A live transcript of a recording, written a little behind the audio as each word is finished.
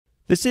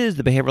This is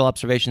the Behavioral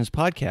Observations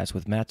Podcast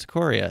with Matt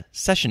Sikoria,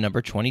 session number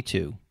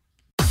 22.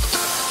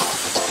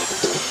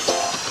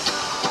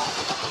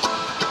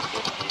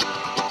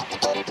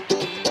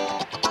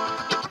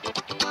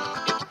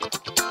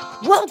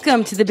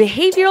 Welcome to the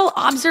Behavioral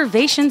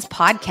Observations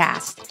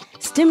Podcast,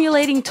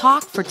 stimulating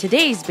talk for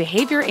today's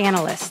behavior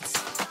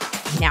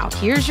analysts. Now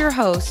here's your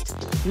host,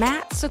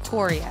 Matt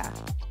Sikoria.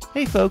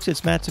 Hey folks,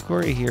 it's Matt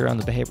Sikoria here on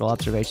the Behavioral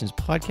Observations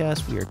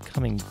Podcast. We are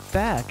coming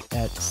back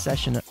at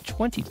session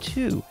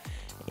 22.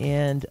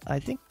 And I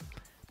think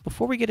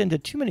before we get into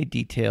too many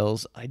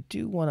details, I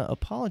do want to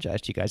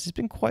apologize to you guys. It's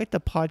been quite the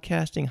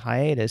podcasting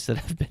hiatus that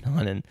I've been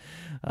on, and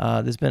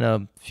there's been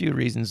a few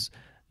reasons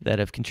that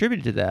have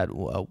contributed to that.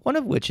 One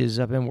of which is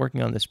I've been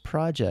working on this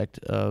project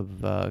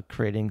of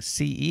creating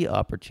CE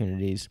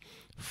opportunities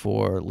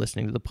for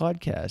listening to the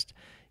podcast.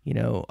 You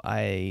know,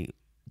 I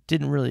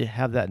didn't really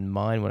have that in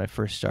mind when I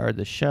first started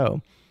the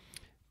show.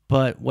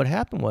 But what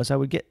happened was I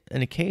would get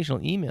an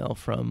occasional email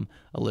from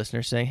a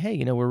listener saying, hey,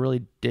 you know, we're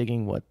really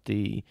digging what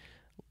the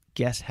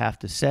guests have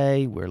to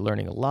say. We're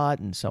learning a lot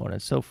and so on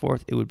and so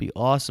forth. It would be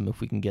awesome if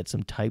we can get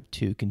some type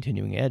 2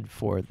 continuing ed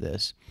for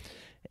this.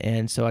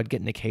 And so I'd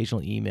get an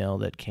occasional email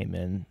that came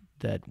in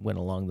that went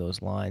along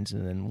those lines.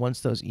 And then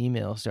once those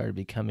emails started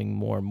becoming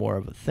more and more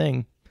of a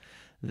thing,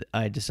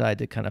 I decided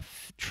to kind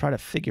of try to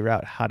figure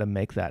out how to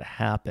make that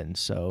happen.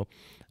 So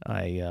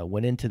I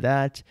went into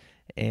that.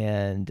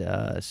 And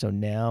so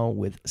now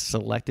with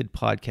selected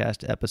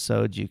podcast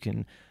episodes, you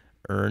can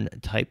earn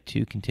type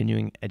 2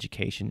 continuing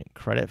education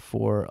credit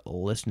for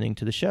listening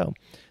to the show.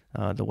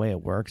 The way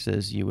it works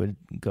is you would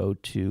go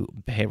to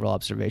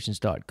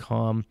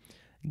behavioralobservations.com,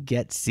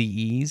 get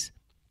CEs,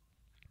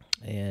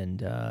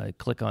 and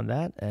click on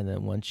that. And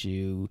then once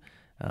you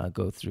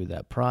go through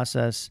that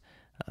process,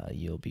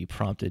 you'll be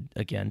prompted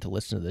again to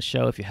listen to the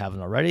show if you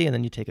haven't already, and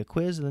then you take a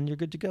quiz, and then you're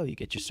good to go. You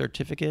get your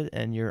certificate,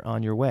 and you're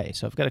on your way.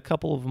 So I've got a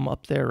couple of them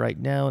up there right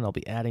now, and I'll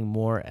be adding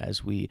more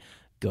as we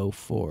go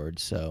forward.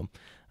 So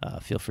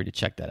feel free to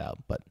check that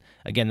out. But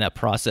again, that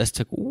process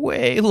took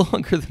way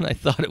longer than I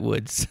thought it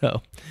would.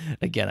 So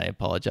again, I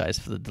apologize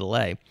for the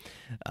delay.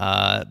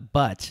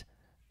 But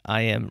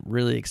I am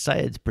really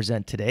excited to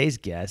present today's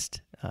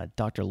guest,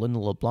 Dr. Linda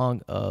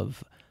LeBlanc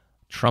of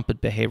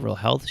Trumpet Behavioral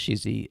Health.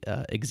 She's the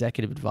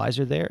executive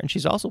advisor there, and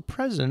she's also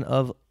president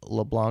of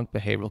LeBlanc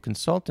Behavioral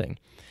Consulting.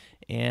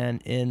 And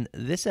in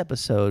this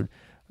episode,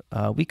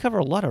 we cover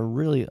a lot of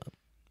really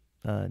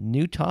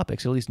new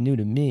topics, at least new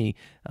to me,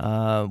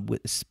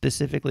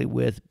 specifically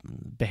with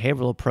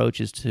behavioral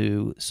approaches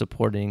to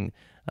supporting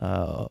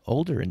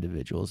older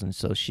individuals. And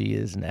so she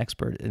is an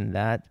expert in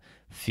that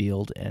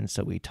field. And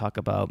so we talk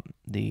about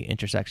the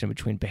intersection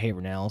between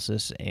behavior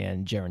analysis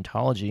and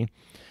gerontology.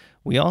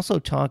 We also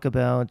talk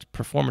about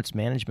performance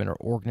management or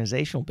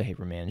organizational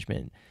behavior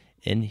management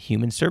in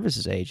human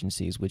services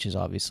agencies, which is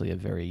obviously a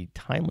very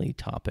timely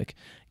topic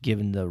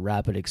given the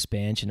rapid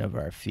expansion of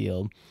our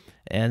field.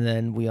 And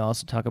then we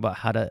also talk about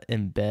how to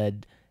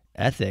embed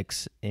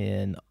ethics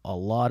in a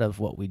lot of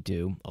what we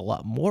do, a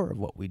lot more of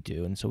what we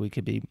do. And so we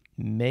could be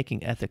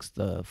making ethics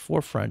the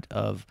forefront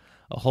of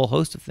a whole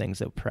host of things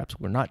that perhaps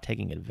we're not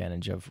taking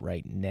advantage of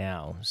right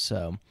now.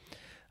 So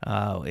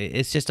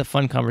it's just a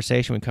fun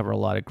conversation. We cover a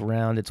lot of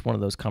ground. It's one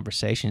of those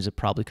conversations that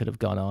probably could have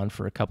gone on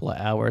for a couple of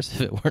hours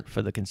if it weren't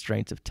for the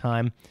constraints of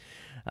time.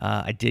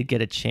 I did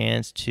get a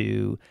chance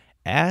to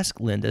ask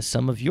Linda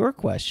some of your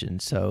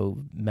questions. So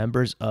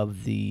members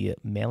of the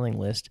mailing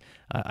list,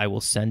 I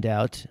will send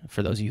out,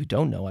 for those of you who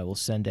don't know, I will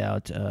send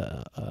out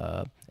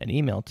an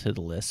email to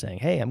the list saying,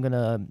 hey, I'm going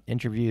to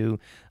interview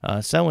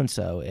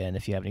so-and-so, and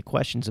if you have any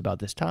questions about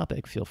this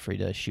topic, feel free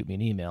to shoot me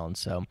an email. And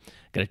so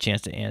got a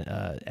chance to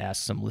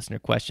ask some listener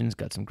questions,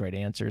 got some great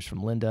answers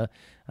from Linda.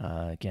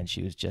 Again,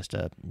 she was just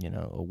a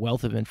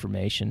wealth of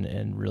information,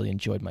 and really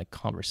enjoyed my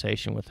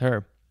conversation with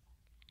her.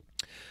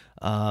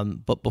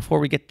 But before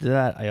we get to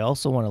that, I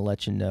also want to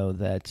let you know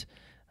that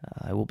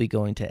I will be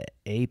going to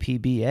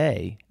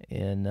APBA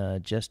in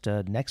just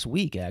next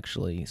week,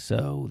 actually.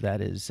 So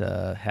that is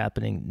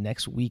happening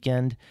next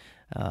weekend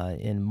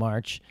in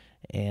March,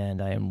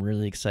 and I am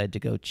really excited to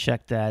go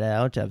check that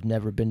out. I've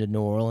never been to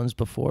New Orleans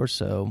before,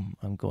 so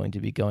I'm going to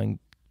be going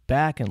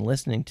back and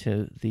listening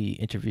to the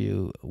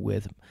interview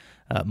with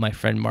my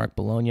friend Mark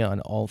Bologna on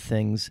all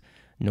things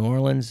New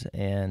Orleans,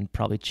 and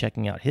probably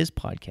checking out his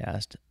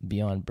podcast,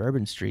 Beyond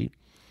Bourbon Street.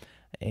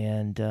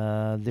 And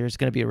there's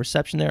going to be a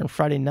reception there on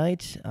Friday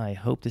night. I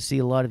hope to see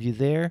a lot of you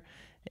there.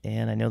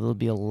 And I know there'll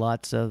be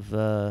lots of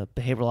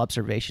behavioral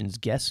observations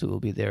guests who will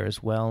be there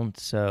as well.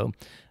 So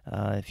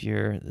if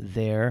you're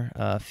there,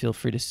 feel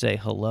free to say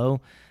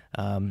hello.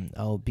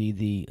 I'll be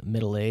the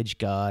middle-aged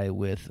guy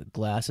with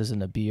glasses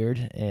and a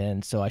beard,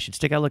 and so I should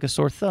stick out like a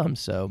sore thumb.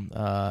 So,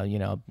 I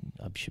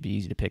should be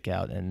easy to pick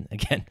out. And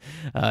again,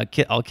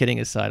 all kidding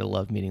aside, I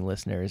love meeting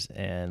listeners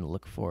and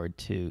look forward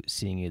to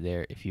seeing you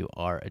there if you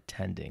are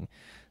attending.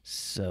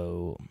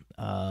 So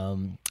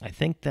I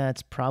think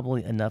that's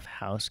probably enough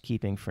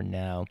housekeeping for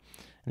now.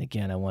 And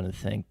again, I want to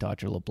thank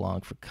Dr.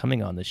 LeBlanc for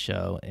coming on the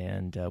show.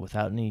 And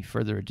without any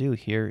further ado,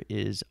 here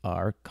is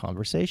our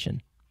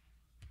conversation.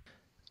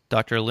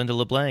 Dr. Linda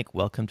LeBlanc,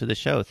 welcome to the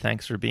show.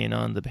 Thanks for being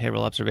on the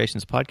Behavioral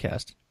Observations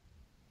podcast.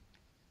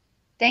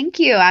 Thank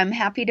you. I'm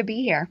happy to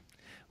be here.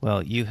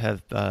 Well, you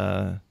have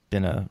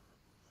been a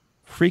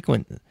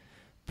frequent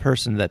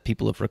person that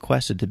people have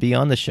requested to be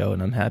on the show,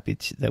 and I'm happy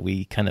that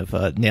we kind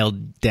of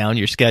nailed down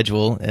your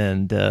schedule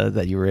and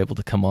that you were able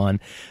to come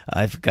on.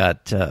 I've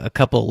got a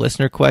couple of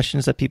listener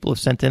questions that people have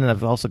sent in, and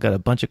I've also got a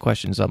bunch of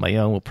questions on my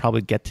own. We'll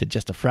probably get to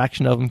just a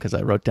fraction of them because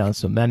I wrote down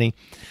so many,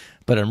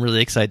 but I'm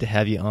really excited to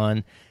have you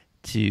on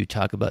to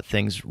talk about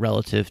things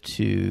relative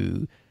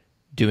to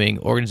doing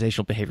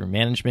organizational behavior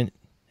management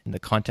in the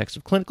context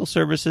of clinical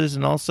services,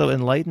 and also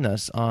enlighten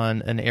us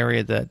on an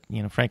area that,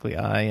 frankly,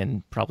 I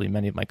and probably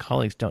many of my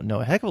colleagues don't know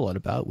a heck of a lot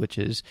about, which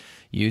is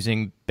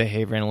using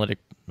behavior analytic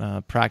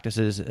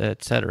practices,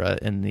 et cetera,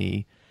 in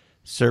the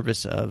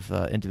service of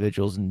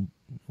individuals in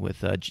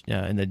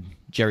the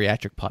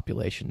geriatric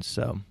populations.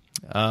 So,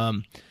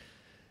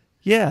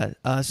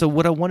 so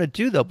what I want to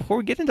do, though, before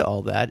we get into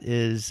all that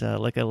is,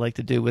 like I like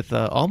to do with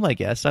all my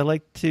guests, I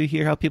like to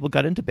hear how people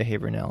got into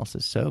behavior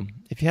analysis. So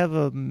if you have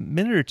a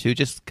minute or two,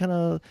 just kind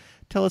of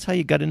tell us how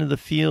you got into the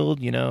field,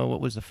 what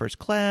was the first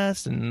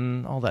class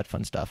and all that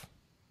fun stuff.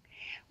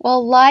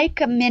 Well, like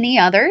many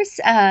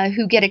others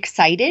who get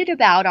excited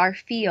about our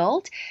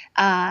field,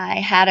 I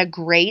had a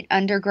great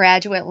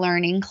undergraduate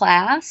learning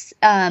class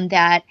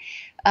that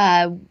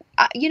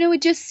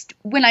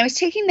when I was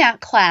taking that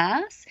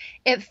class,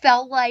 it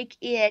felt like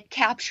it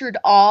captured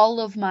all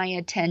of my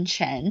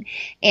attention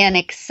and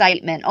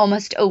excitement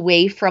almost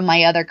away from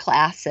my other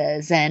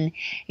classes. And,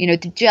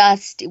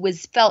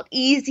 it felt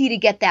easy to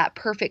get that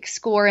perfect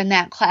score in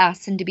that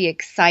class and to be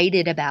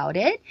excited about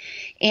it.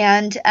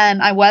 And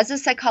I was a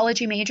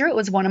psychology major. It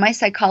was one of my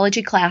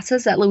psychology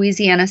classes at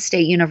Louisiana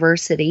State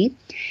University.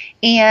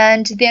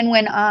 And then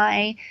when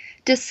I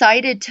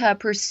decided to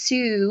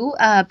pursue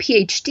a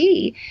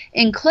PhD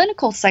in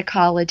clinical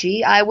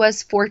psychology, I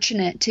was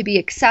fortunate to be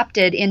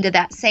accepted into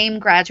that same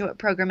graduate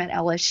program at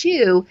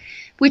LSU,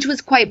 which was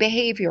quite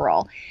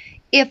behavioral.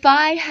 If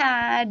I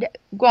had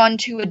gone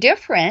to a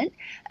different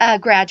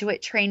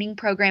graduate training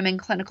program in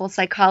clinical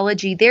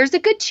psychology, there's a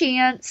good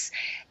chance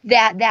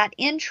that that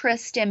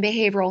interest in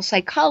behavioral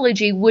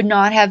psychology would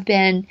not have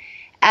been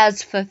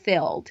as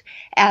fulfilled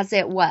as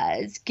it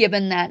was,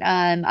 given that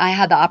I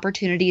had the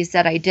opportunities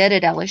that I did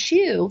at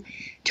LSU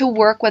to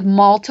work with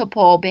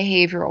multiple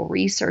behavioral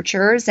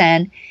researchers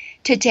and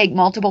to take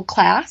multiple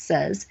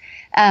classes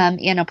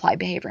in applied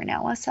behavior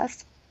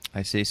analysis.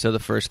 I see. So the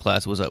first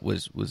class was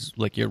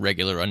like your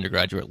regular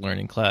undergraduate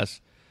learning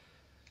class?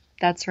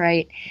 That's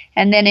right.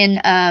 And then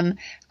in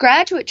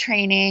graduate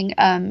training,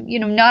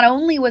 not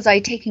only was I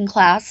taking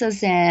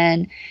classes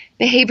in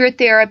behavior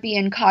therapy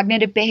and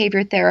cognitive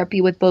behavior therapy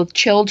with both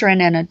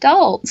children and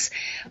adults,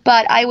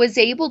 but I was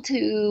able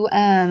to,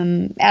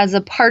 as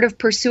a part of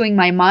pursuing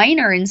my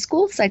minor in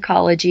school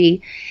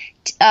psychology,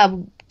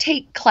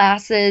 take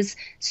classes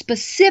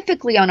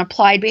specifically on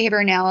applied behavior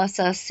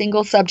analysis,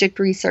 single subject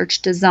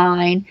research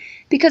design,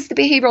 because the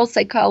behavioral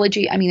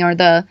psychology, or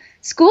the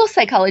school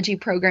psychology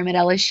program at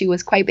LSU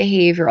was quite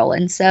behavioral.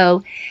 And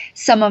so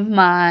some of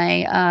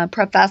my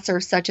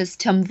professors, such as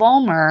Tim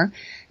Vollmer,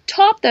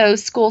 taught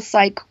those school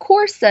psych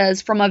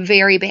courses from a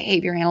very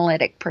behavior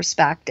analytic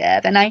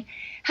perspective. And I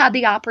had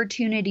the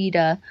opportunity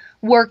to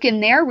work in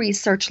their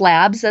research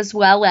labs as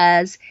well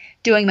as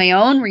doing my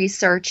own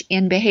research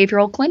in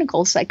behavioral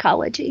clinical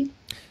psychology.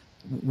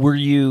 Were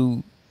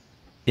you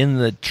in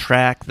the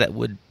track that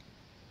would,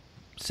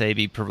 say,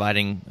 be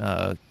providing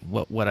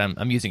what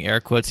I'm using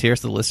air quotes here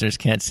so the listeners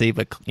can't see,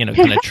 but kind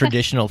of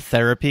traditional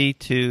therapy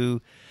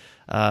to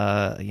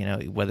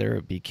whether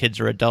it be kids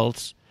or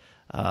adults?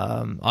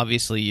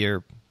 Obviously,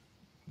 your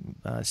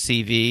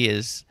CV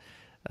is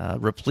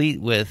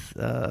replete with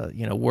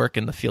work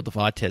in the field of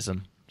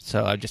autism.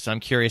 So I'm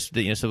curious.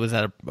 So was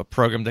that a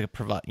program that could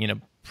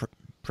provide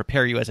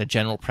prepare you as a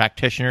general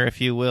practitioner, if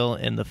you will,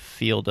 in the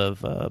field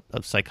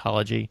of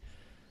psychology?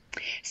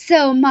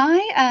 So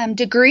my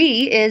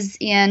degree is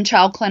in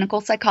child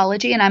clinical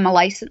psychology, and I'm a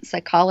licensed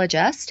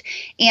psychologist.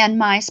 And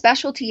my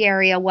specialty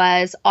area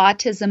was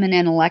autism and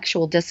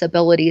intellectual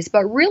disabilities,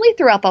 but really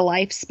throughout the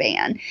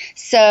lifespan.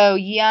 So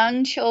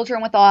young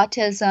children with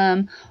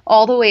autism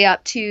all the way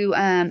up to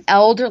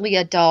elderly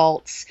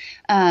adults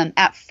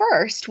at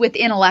first with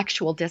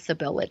intellectual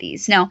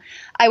disabilities. Now,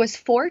 I was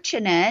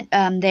fortunate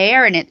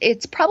there, and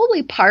it's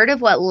probably part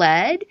of what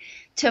led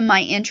to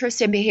my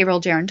interest in behavioral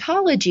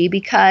gerontology,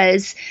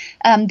 because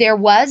there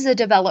was a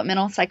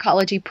developmental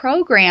psychology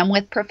program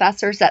with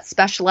professors that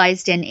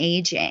specialized in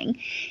aging.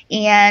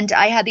 And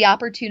I had the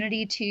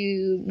opportunity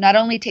to not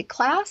only take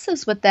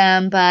classes with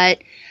them,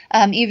 but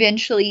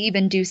eventually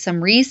even do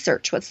some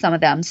research with some of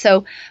them.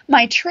 So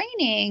my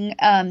training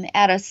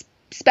at a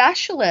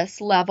specialist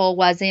level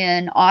was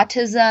in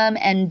autism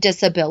and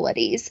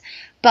disabilities.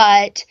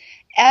 But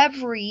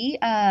every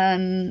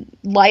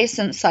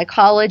licensed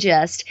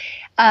psychologist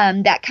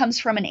that comes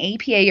from an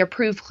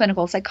APA-approved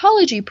clinical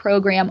psychology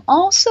program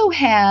also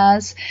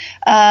has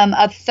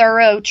a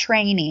thorough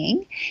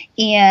training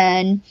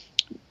in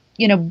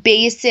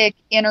basic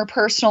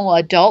interpersonal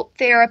adult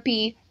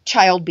therapy,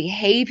 child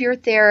behavior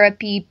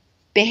therapy,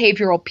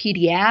 behavioral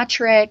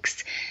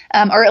pediatrics,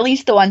 or at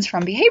least the ones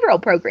from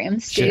behavioral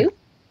programs do.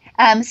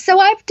 Sure. So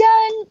I've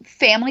done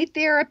family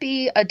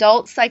therapy,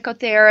 adult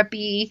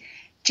psychotherapy,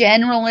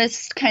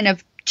 generalist kind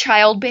of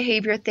child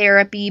behavior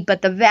therapy,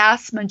 but the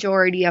vast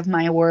majority of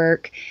my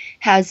work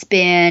has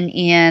been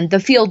in the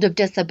field of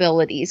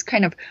disabilities,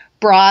 kind of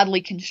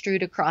broadly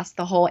construed across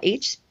the whole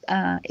age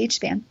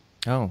span.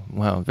 Oh,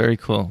 wow. Very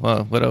cool.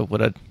 Well,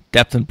 what a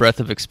depth and breadth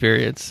of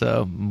experience.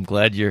 So I'm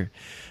glad you're,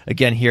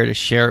 again, here to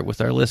share it with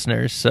our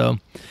listeners. So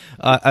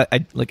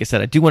like I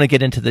said, I do want to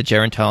get into the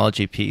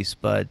gerontology piece,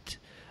 but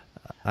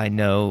I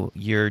know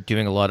you're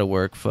doing a lot of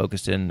work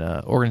focused in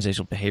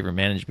organizational behavior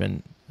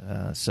management.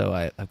 So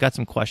I've got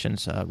some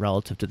questions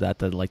relative to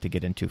that I'd like to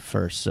get into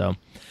first. So,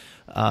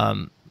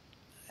 one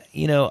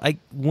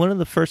of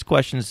the first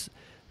questions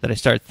that I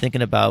started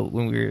thinking about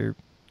when we were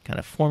kind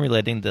of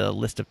formulating the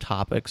list of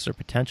topics or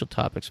potential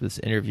topics for this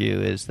interview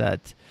is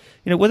that,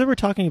 whether we're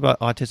talking about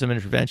autism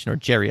intervention or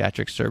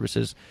geriatric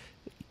services,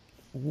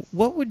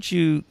 what would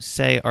you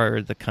say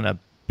are the kind of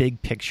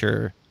big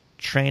picture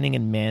training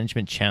and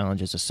management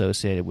challenges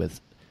associated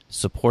with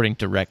supporting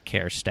direct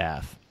care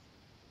staff?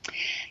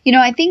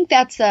 I think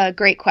that's a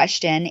great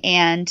question.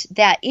 And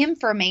that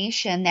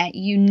information that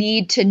you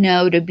need to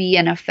know to be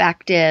an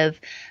effective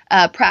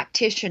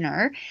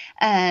practitioner,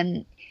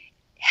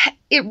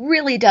 it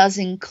really does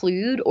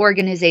include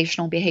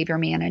organizational behavior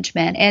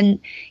management. And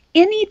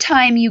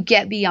anytime you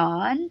get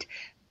beyond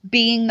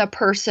being the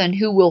person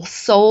who will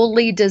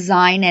solely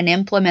design and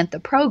implement the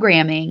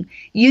programming,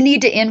 you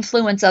need to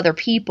influence other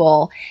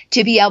people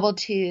to be able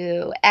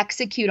to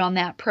execute on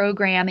that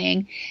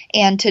programming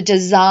and to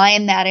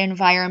design that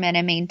environment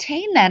and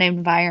maintain that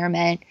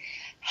environment,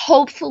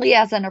 hopefully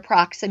as an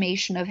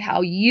approximation of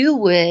how you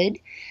would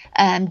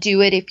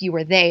do it if you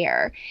were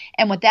there.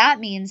 And what that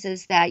means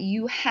is that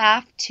you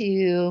have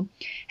to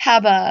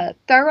have a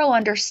thorough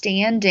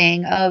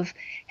understanding of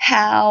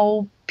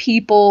how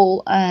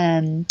people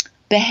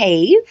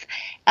behave,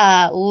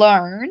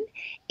 learn,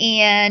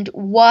 and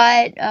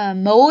what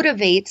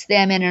motivates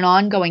them in an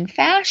ongoing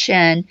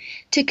fashion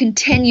to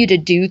continue to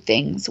do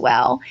things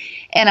well.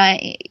 And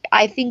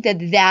I think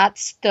that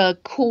that's the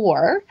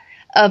core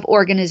of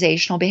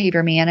organizational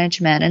behavior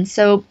management. And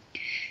so,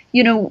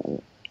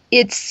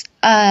 it's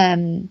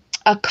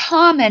a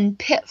common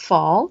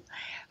pitfall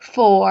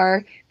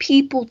for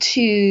people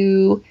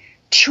to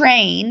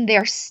train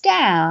their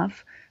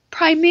staff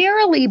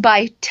primarily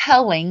by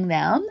telling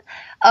them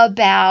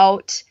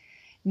about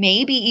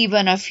maybe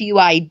even a few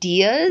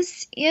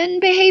ideas in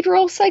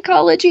behavioral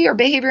psychology or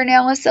behavior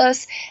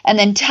analysis, and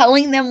then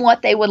telling them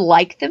what they would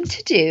like them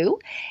to do,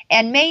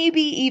 and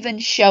maybe even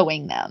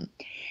showing them.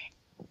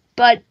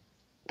 But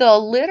the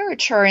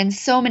literature in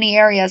so many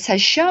areas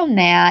has shown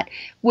that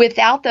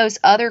without those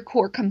other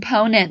core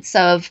components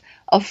of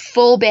a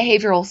full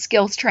behavioral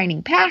skills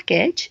training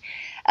package,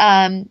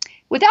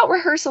 without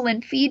rehearsal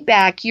and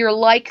feedback, you're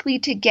likely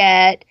to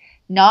get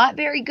not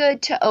very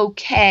good to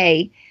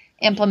okay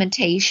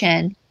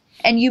implementation,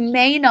 and you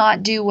may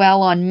not do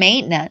well on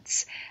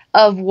maintenance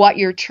of what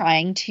you're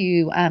trying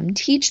to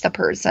teach the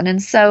person.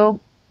 And so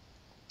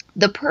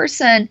the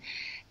person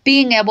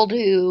being able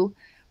to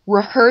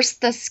rehearse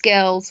the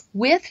skills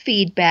with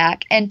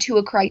feedback and to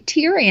a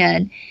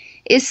criterion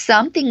is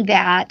something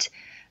that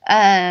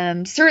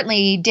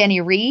certainly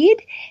Denny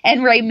Reed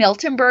and Ray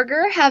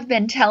Miltenberger have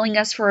been telling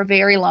us for a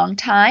very long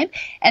time,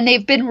 and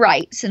they've been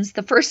right since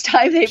the first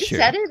time they've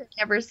said it and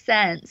ever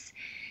since.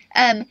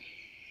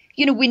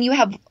 When you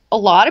have a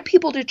lot of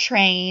people to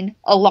train,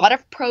 a lot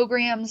of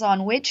programs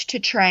on which to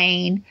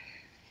train,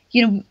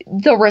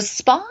 the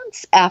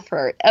response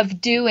effort of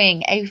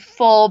doing a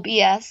full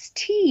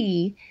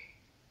BST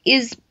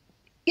is,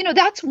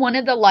 that's one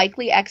of the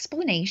likely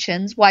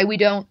explanations why we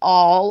don't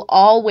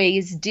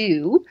always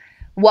do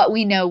what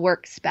we know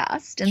works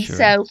best. And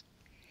so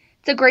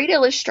it's a great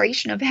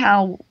illustration of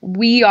how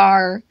we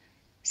are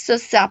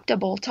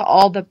susceptible to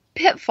all the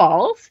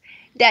pitfalls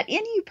that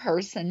any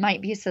person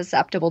might be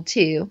susceptible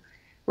to,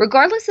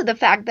 regardless of the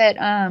fact that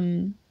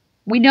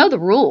we know the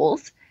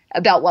rules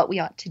about what we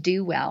ought to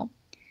do well.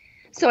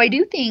 So I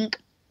do think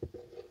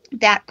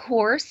that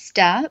core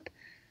step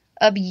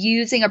of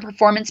using a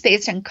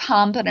performance-based and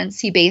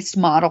competency-based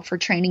model for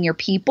training your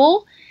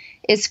people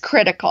is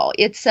critical.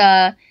 It's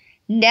a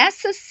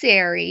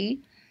necessary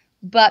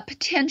but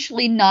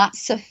potentially not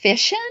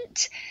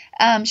sufficient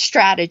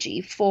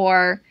strategy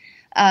for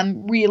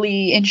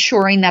really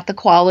ensuring that the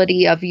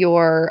quality of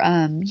your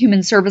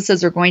human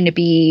services are going to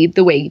be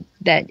the way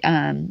that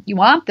you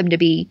want them to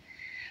be.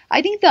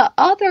 I think the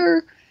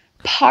other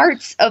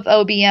parts of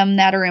OBM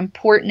that are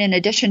important in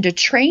addition to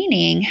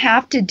training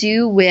have to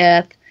do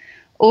with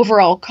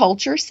overall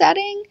culture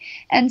setting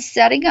and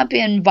setting up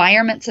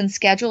environments and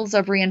schedules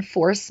of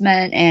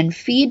reinforcement and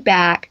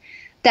feedback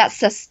that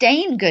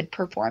sustain good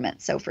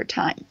performance over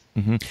time.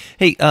 Mm-hmm.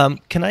 Hey, I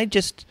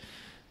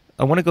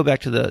want to go back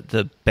to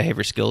the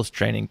behavior skills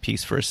training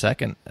piece for a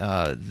second.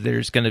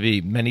 There's going to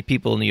be many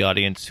people in the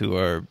audience who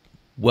are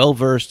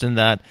well-versed in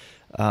that.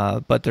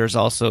 But there's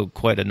also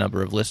quite a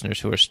number of listeners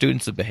who are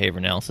students of behavior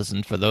analysis.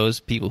 And for those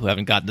people who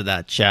haven't gotten to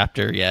that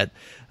chapter yet,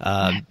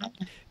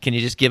 can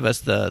you just give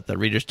us the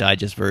Reader's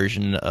Digest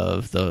version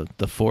of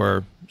the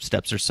 4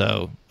 steps or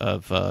so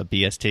of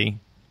BST?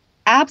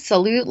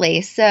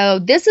 Absolutely. So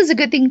this is a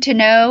good thing to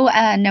know,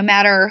 no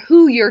matter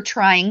who you're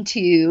trying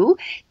to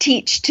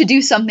teach to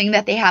do something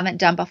that they haven't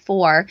done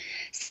before.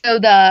 So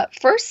the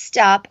first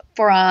step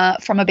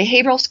from a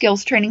behavioral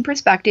skills training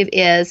perspective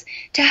is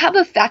to have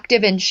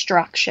effective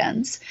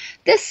instructions.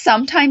 This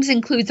sometimes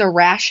includes a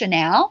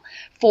rationale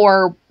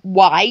for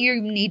why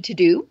you need to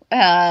do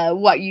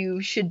what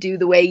you should do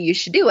the way you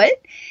should do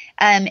it.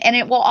 And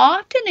it will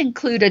often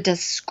include a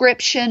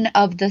description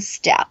of the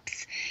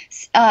steps.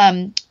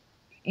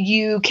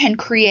 You can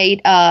create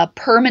a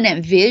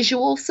permanent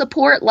visual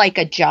support like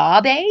a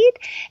job aid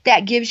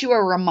that gives you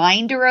a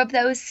reminder of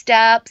those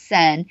steps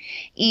and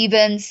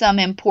even some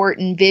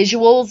important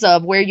visuals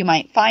of where you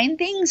might find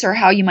things or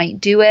how you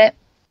might do it.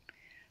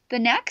 The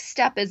next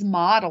step is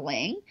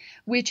modeling,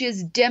 which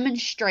is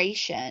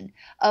demonstration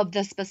of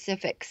the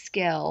specific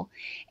skill.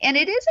 And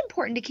it is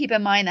important to keep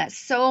in mind that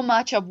so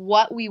much of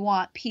what we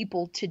want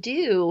people to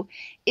do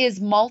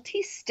is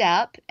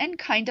multi-step and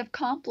kind of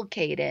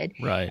complicated.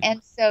 Right.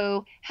 And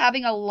so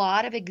having a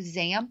lot of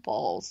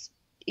examples,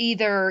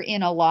 either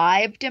in a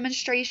live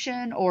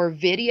demonstration or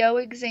video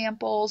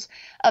examples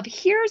of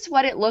here's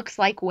what it looks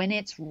like when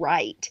it's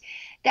right,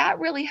 that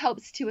really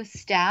helps to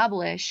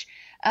establish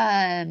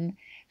kind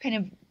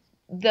of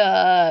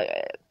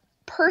the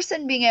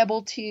person being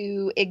able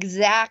to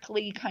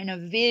exactly kind of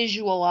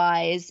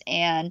visualize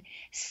and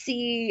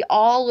see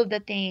all of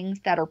the things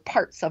that are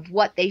parts of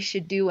what they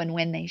should do and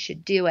when they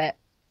should do it.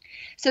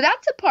 So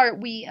that's a part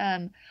we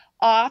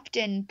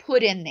often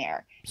put in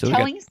there, so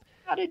telling them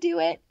how to do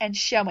it and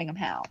showing them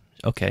how.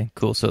 Okay,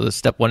 cool. So the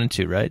step 1 and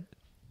 2, right?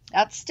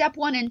 That's step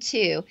 1 and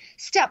 2.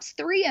 Steps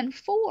 3 and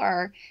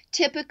 4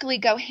 typically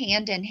go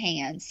hand in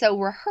hand. So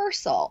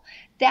rehearsal,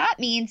 that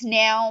means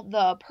now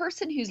the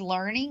person who's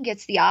learning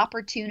gets the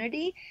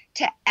opportunity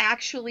to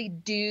actually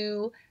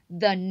do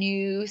the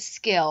new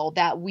skill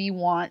that we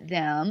want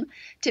them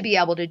to be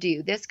able to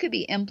do. This could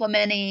be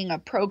implementing a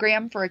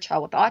program for a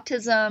child with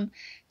autism,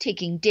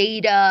 taking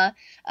data,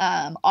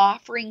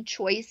 offering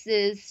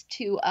choices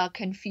to a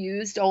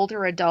confused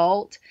older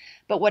adult.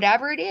 But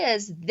whatever it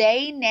is,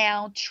 they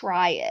now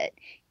try it,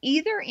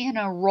 either in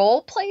a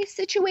role play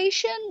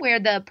situation where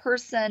the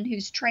person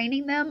who's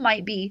training them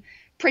might be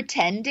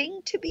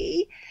pretending to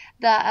be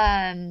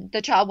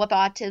the child with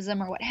autism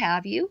or what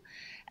have you.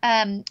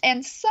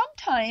 And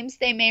sometimes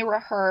they may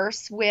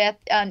rehearse with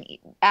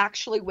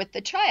actually with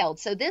the child.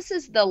 So this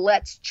is the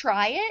let's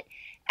try it,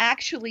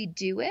 actually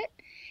do it.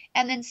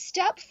 And then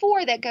step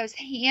 4 that goes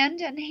hand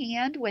in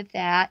hand with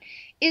that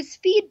is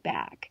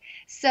feedback.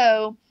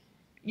 So,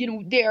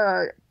 there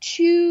are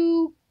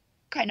 2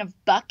 kind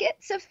of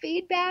buckets of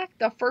feedback.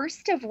 The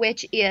first of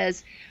which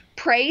is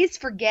praise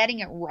for getting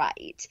it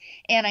right.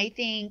 And I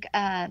think,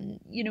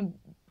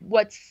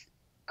 what's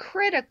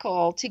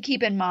critical to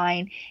keep in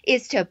mind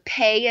is to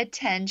pay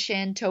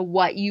attention to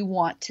what you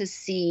want to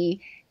see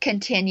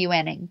continue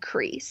and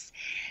increase.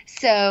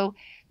 So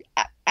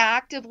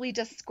actively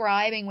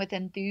describing with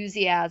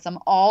enthusiasm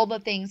all the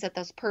things that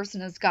this person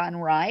has gotten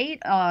right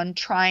on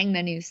trying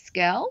the new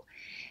skill,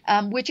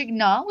 which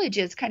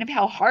acknowledges kind of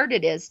how hard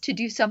it is to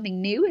do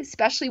something new,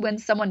 especially when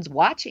someone's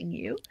watching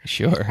you.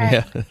 Sure.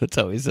 Yeah. That's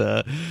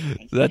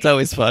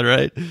always fun,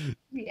 right?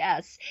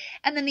 Yes.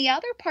 And then the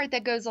other part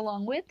that goes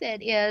along with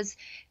it is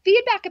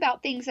feedback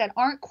about things that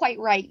aren't quite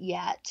right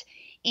yet.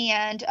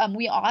 And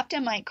we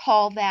often might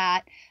call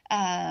that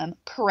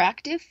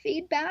corrective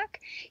feedback,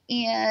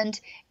 and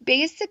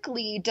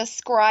basically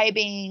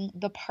describing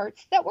the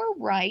parts that were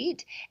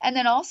right, and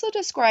then also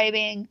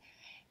describing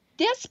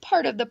this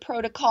part of the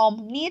protocol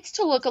needs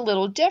to look a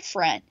little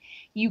different.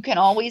 You can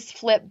always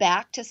flip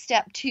back to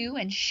step 2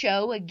 and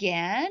show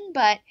again,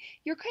 but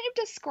you're kind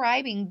of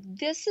describing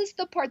this is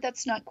the part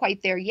that's not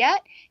quite there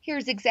yet.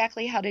 Here's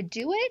exactly how to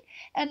do it.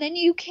 And then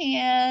you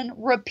can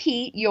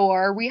repeat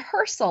your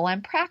rehearsal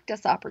and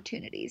practice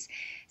opportunities.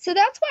 So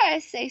that's why I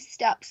say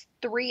steps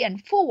 3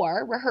 and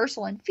 4,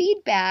 rehearsal and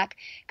feedback,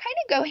 kind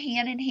of go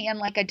hand in hand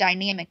like a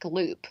dynamic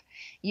loop.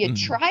 You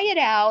try it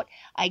out.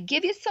 I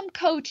give you some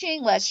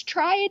coaching. Let's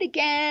try it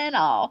again.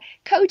 I'll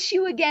coach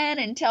you again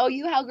and tell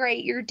you how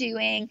great you're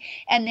doing.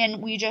 And then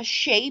we just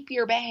shape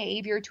your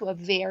behavior to a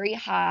very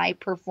high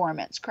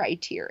performance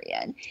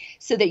criterion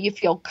so that you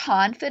feel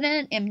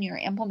confident in your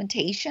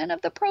implementation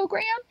of the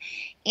program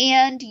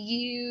and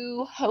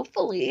you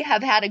hopefully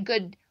have had a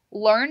good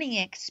learning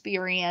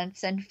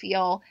experience and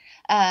feel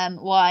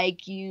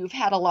like you've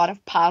had a lot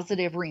of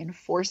positive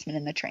reinforcement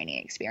in the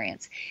training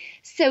experience.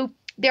 So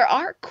there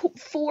are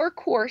 4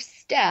 core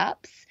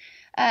steps,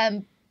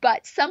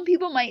 but some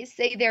people might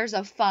say there's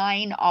a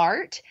fine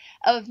art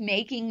of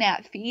making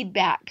that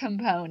feedback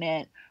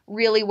component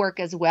really work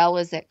as well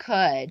as it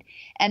could.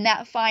 And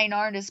that fine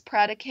art is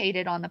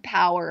predicated on the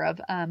power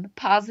of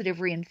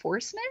positive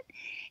reinforcement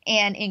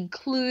and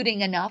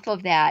including enough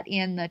of that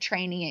in the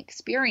training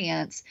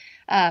experience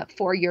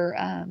for your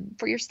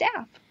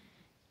staff.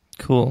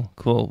 Cool.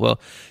 Well,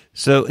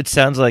 so it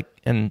sounds like,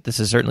 and this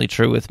is certainly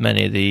true with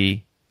many of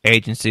the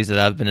agencies that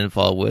I've been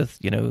involved with,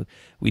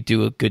 we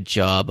do a good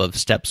job of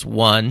steps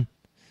 1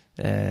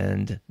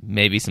 and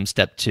maybe some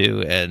step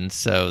 2. And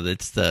so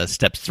it's the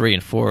steps 3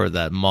 and 4 of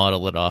that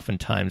model that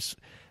oftentimes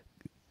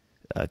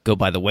go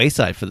by the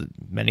wayside for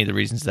many of the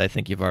reasons that I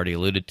think you've already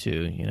alluded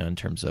to, in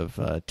terms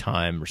of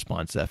time,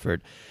 response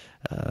effort,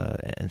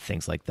 and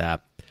things like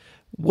that.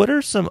 What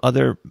are some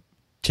other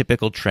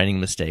typical training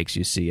mistakes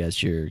you see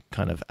as you're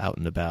kind of out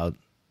and about?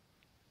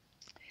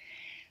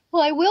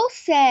 Well, I will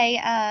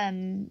say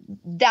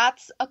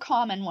that's a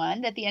common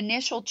one, that the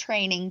initial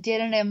training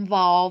didn't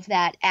involve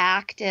that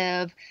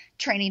active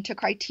training to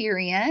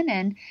criterion.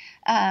 And,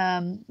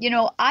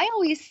 I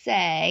always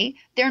say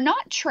they're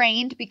not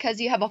trained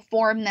because you have a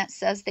form that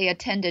says they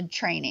attended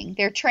training.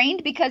 They're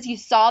trained because you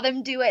saw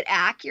them do it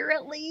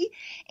accurately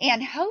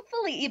and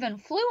hopefully even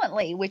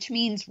fluently, which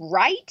means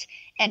right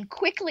and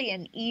quickly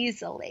and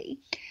easily.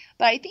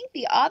 But I think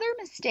the other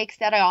mistakes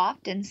that I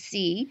often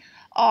see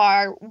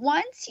are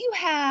once you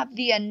have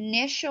the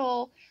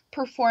initial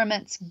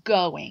performance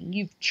going,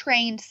 you've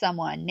trained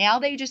someone, now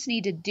they just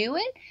need to do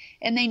it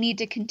and they need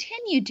to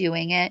continue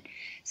doing it.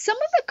 Some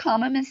of the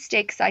common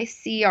mistakes I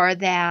see are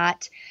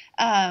that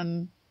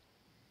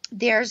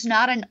there's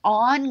not an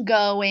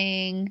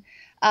ongoing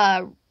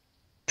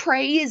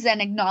praise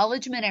and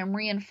acknowledgement and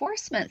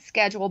reinforcement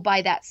schedule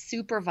by that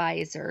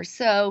supervisor.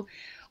 So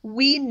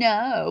we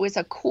know as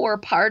a core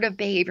part of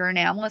behavior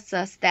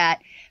analysis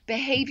that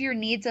behavior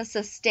needs a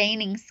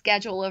sustaining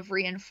schedule of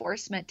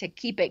reinforcement to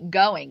keep it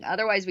going.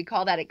 Otherwise, we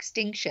call that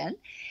extinction,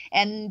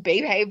 and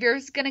behavior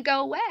is going to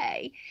go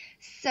away.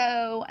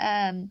 So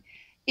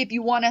if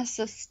you want to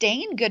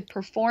sustain good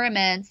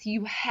performance,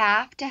 you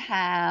have to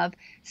have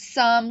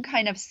some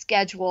kind of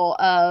schedule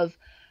of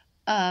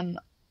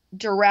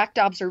direct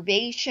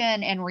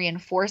observation and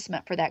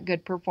reinforcement for that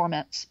good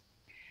performance.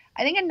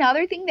 I think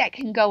another thing that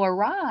can go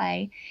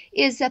awry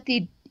is that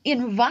the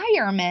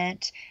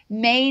environment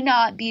may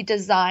not be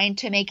designed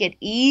to make it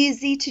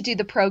easy to do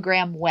the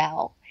program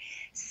well.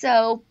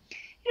 So,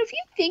 if you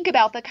think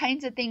about the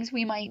kinds of things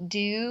we might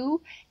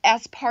do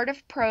as part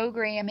of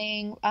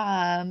programming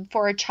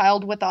for a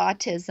child with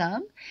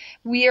autism,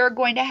 we are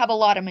going to have a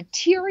lot of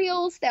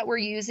materials that we're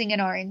using in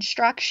our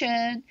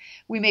instruction.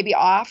 We may be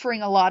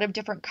offering a lot of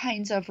different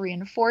kinds of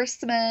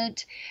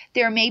reinforcement.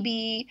 There may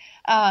be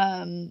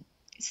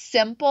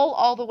simple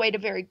all the way to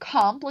very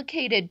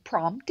complicated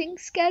prompting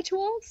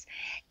schedules.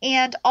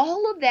 And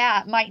all of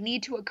that might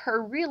need to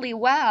occur really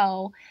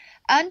well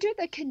under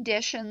the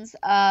conditions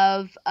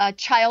of a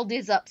child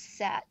is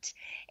upset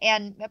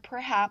and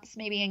perhaps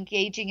maybe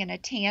engaging in a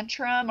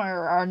tantrum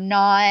or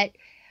not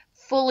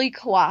fully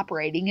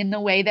cooperating in the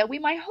way that we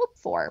might hope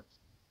for.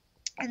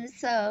 And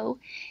so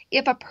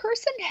if a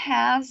person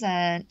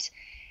hasn't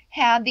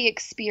had the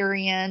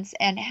experience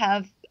and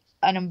have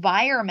an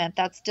environment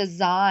that's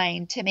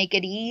designed to make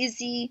it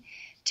easy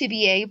to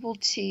be able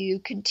to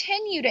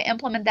continue to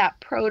implement that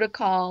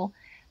protocol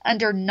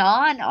under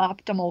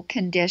non-optimal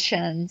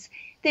conditions,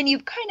 then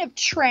you've kind of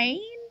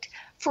trained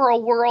for a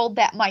world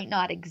that might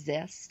not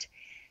exist.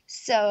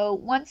 So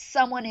once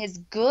someone is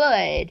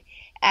good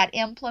at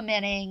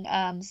implementing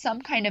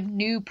some kind of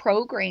new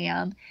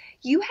program,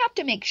 you have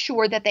to make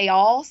sure that they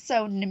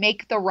also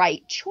make the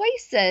right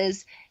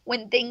choices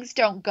when things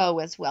don't go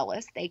as well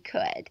as they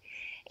could,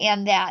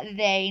 and that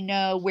they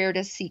know where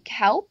to seek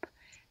help,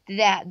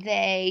 that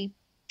they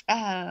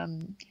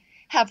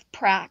have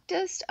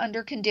practiced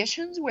under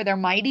conditions where there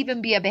might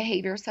even be a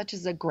behavior such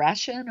as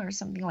aggression or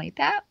something like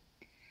that,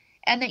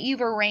 and that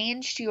you've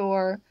arranged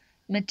your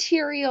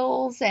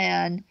materials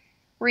and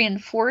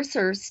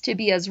reinforcers to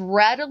be as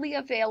readily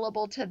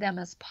available to them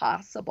as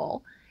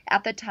possible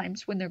at the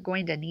times when they're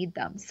going to need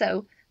them.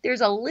 So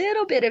there's a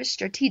little bit of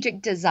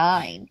strategic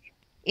design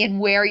in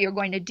where you're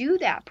going to do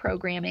that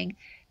programming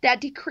that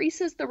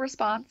decreases the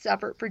response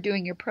effort for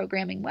doing your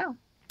programming well.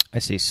 I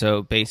see.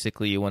 So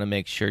basically you want to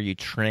make sure you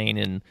train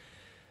in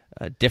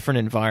different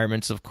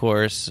environments, of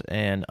course,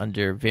 and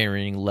under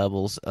varying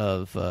levels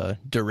of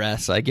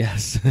duress, I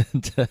guess,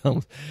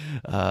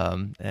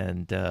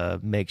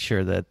 and make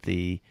sure that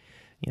the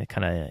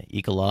kind of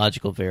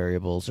ecological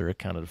variables are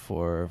accounted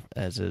for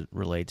as it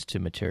relates to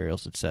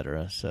materials,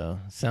 etc. So,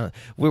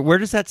 where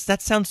does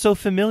that sound so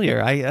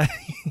familiar? I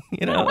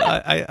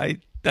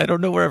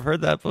don't know where I've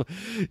heard that, but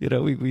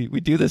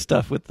we do this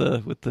stuff with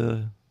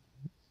the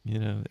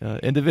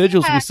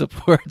individuals we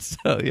support.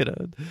 So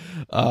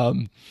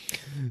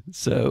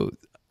so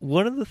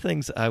one of the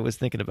things I was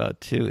thinking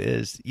about too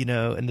is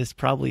and this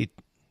probably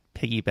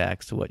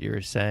piggybacks to what you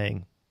were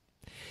saying,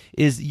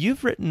 is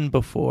you've written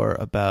before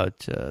about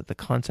the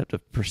concept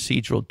of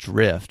procedural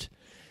drift.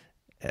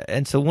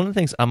 And so one of the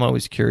things I'm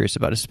always curious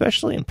about,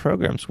 especially in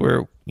programs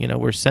where,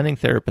 we're sending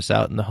therapists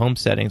out in the home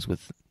settings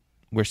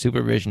where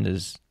supervision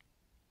is,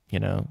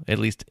 at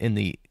least in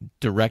the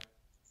direct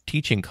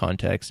teaching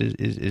context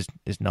is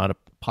not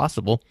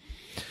possible.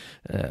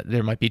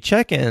 There might be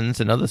check-ins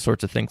and other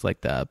sorts of things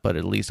like that, but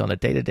at least on a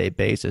day-to-day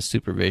basis,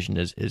 supervision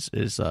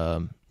is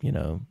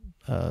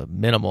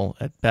minimal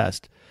at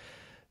best.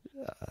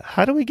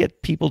 How do we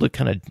get people to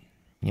kind of,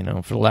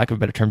 for lack of a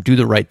better term, do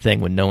the right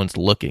thing when no one's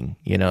looking?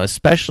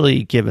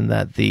 Especially given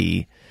that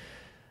the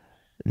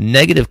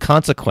negative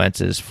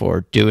consequences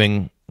for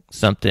doing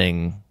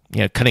something,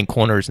 cutting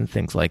corners and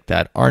things like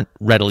that aren't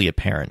readily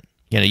apparent.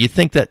 You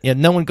think that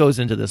no one goes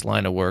into this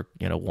line of work,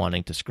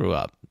 wanting to screw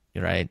up,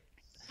 right?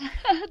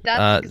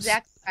 That's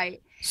exactly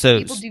right. So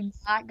people do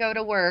not go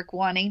to work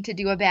wanting to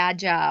do a bad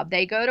job.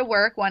 They go to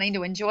work wanting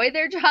to enjoy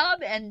their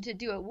job and to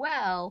do it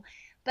well,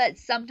 but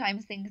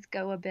sometimes things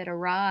go a bit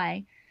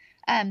awry.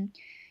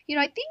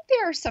 I think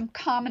there are some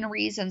common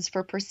reasons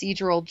for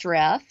procedural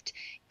drift,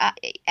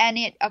 and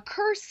it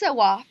occurs so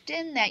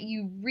often that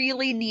you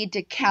really need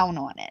to count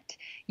on it.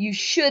 You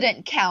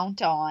shouldn't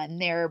count on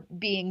there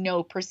being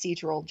no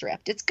procedural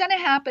drift. It's going to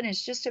happen.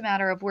 It's just a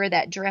matter of where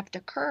that drift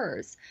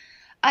occurs.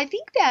 I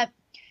think that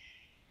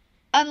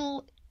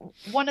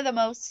one of the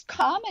most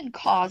common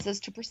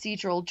causes to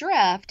procedural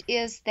drift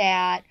is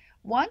that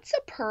once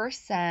a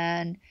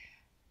person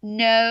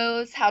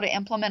knows how to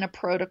implement a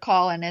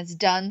protocol and has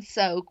done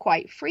so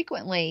quite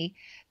frequently,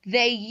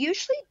 they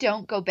usually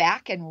don't go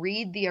back and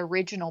read the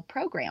original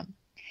program.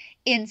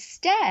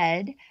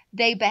 Instead,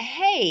 they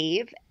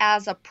behave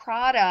as a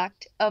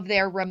product of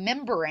their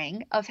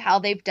remembering of how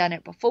they've done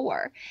it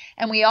before.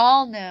 And we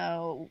all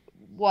know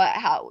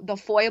how the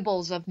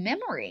foibles of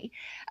memory.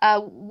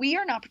 We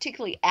are not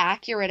particularly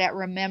accurate at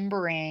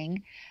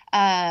remembering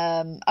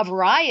a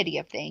variety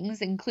of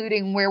things,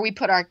 including where we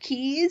put our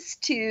keys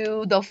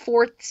to the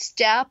fourth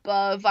step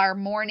of our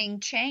morning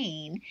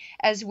chain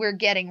as we're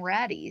getting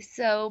ready.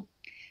 So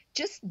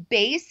just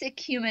basic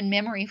human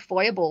memory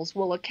foibles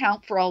will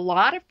account for a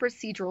lot of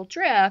procedural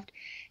drift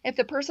if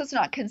the person's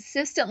not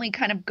consistently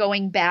kind of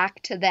going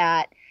back to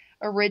that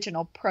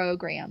original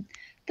program.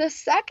 The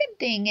second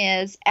thing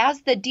is,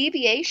 as the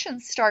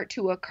deviations start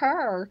to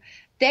occur,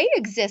 they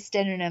exist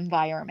in an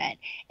environment,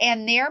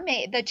 and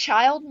the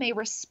child may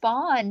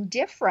respond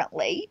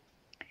differently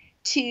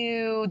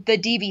to the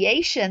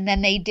deviation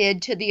than they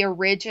did to the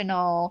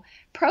original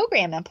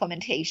program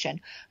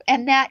implementation.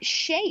 And that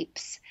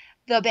shapes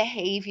the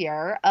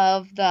behavior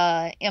of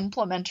the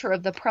implementer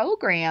of the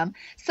program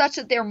such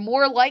that they're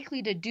more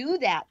likely to do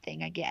that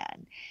thing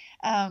again.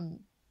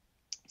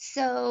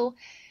 So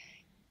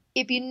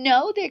if you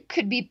know there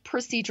could be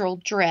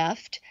procedural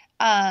drift,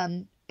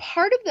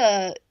 part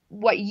of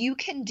what you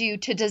can do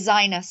to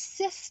design a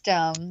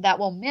system that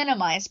will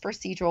minimize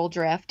procedural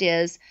drift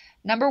is,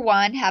 number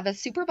one, have a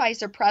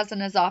supervisor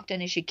present as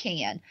often as you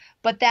can.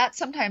 But that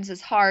sometimes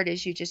is hard,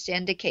 as you just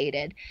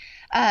indicated.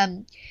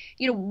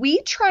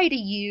 We try to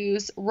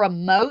use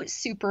remote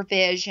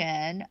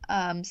supervision,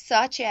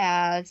 such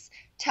as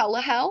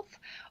telehealth,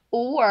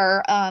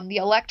 or the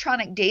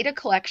electronic data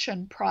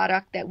collection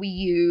product that we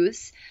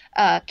use,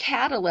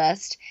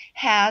 Catalyst,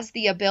 has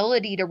the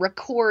ability to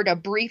record a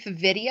brief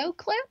video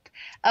clip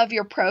of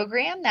your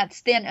program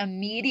that's then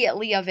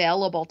immediately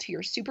available to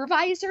your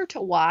supervisor to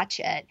watch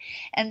it.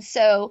 And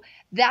so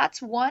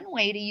that's one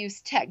way to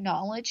use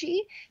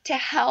technology to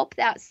help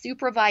that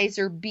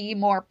supervisor be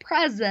more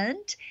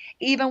present,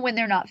 even when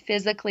they're not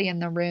physically in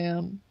the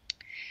room.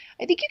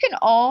 I think you can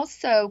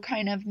also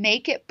kind of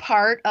make it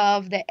part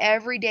of the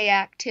everyday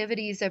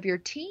activities of your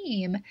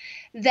team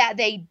that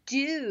they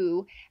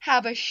do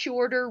have a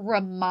shorter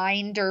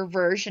reminder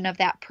version of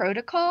that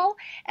protocol.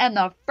 And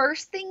the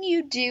first thing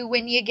you do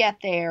when you get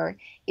there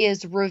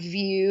is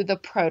review the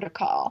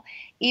protocol,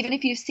 even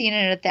if you've seen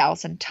it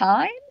 1,000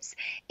 times.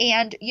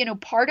 And,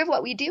 part of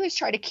what we do is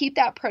try to keep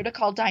that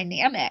protocol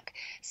dynamic.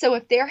 So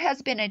if there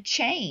has been a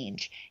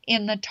change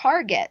in the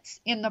targets,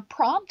 in the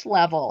prompt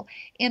level,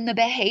 in the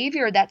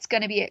behavior that's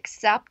going to be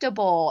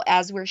acceptable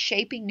as we're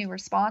shaping new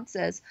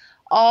responses,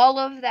 all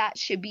of that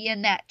should be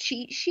in that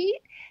cheat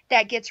sheet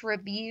that gets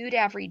reviewed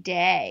every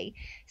day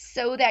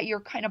so that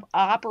you're kind of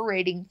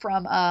operating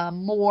from a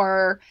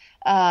more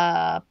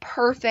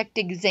perfect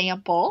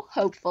example,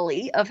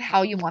 hopefully, of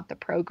how you want the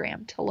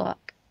program to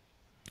look.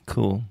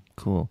 Cool.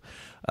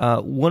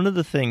 One of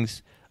the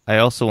things I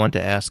also want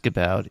to ask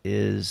about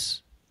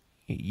is,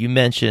 you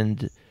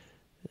mentioned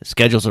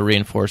schedules of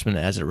reinforcement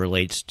as it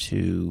relates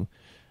to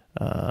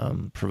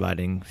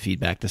providing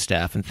feedback to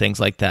staff and things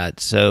like that.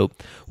 So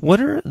what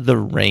are the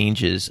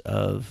ranges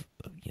of,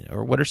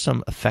 or what are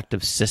some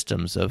effective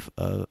systems of,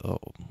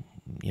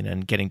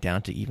 and getting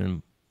down to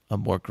even a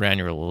more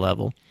granular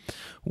level?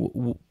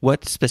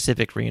 What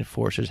specific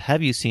reinforcers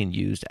have you seen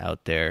used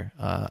out there?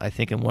 I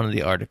think in one of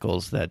the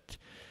articles that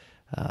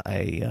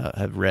I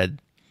have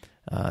read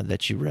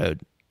that you wrote,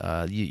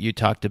 you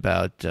talked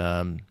about,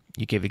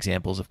 you gave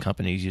examples of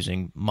companies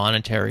using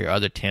monetary or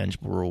other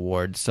tangible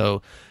rewards.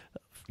 So,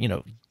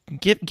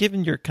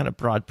 given your kind of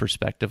broad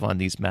perspective on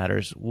these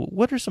matters,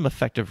 what are some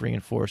effective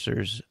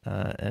reinforcers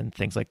and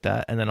things like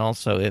that? And then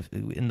also, if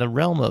in the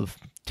realm of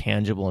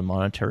tangible and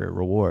monetary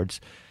rewards,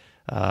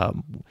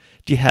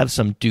 Do you have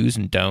some do's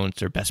and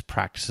don'ts or best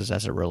practices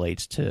as it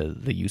relates to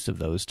the use of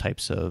those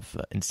types of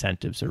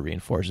incentives or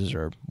reinforcers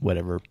or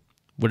whatever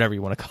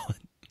you want to call it?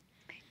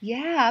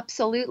 Yeah,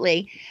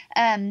 absolutely.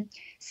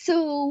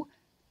 So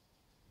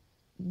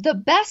the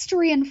best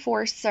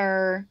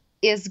reinforcer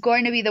is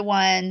going to be the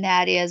one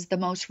that is the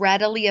most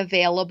readily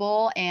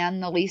available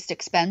and the least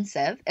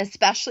expensive,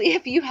 especially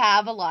if you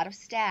have a lot of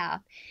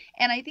staff.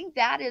 And I think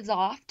that is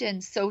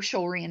often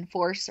social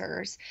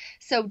reinforcers.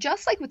 So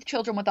just like with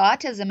children with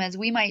autism, as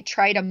we might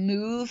try to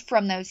move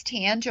from those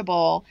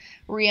tangible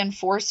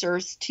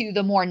reinforcers to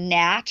the more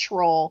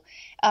natural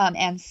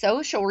and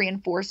social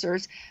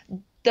reinforcers,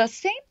 the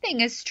same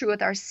thing is true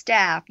with our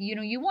staff.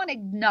 You want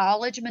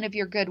acknowledgement of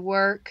your good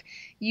work.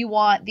 You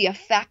want the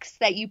effects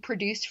that you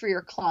produce for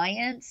your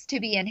clients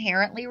to be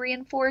inherently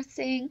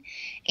reinforcing,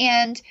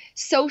 and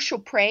social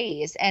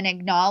praise and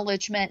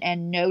acknowledgement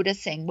and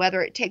noticing,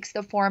 whether it takes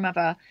the form of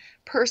a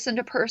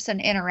person-to-person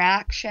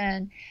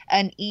interaction,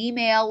 an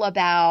email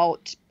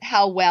about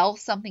how well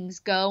something's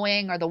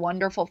going, or the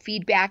wonderful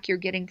feedback you're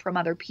getting from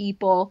other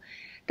people.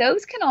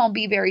 Those can all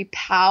be very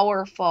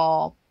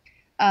powerful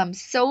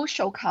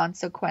social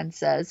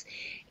consequences.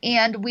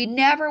 And we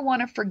never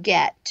want to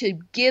forget to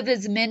give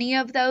as many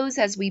of those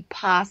as we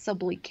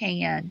possibly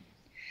can.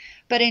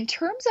 But in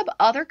terms of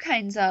other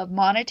kinds of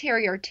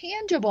monetary or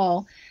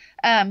tangible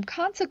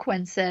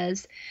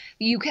consequences,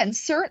 you can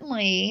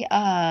certainly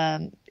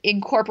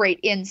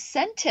incorporate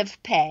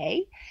incentive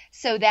pay.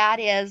 So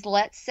that is,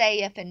 let's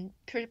say if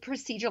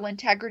procedural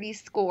integrity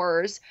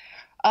scores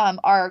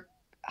are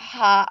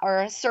high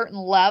or a certain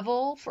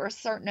level for a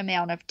certain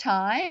amount of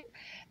time,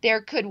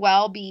 there could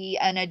well be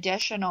an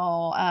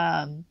additional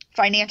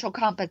financial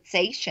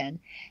compensation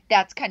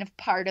that's kind of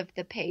part of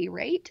the pay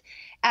rate.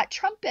 At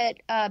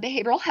Trumpet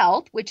Behavioral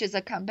Health, which is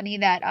a company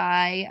that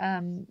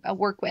I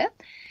work with,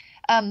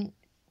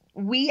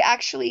 we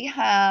actually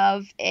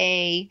have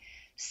a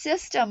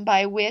system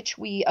by which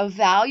we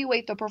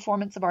evaluate the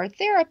performance of our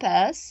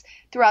therapists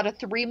throughout a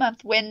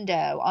 3-month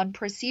window on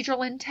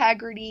procedural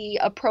integrity,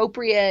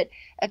 appropriate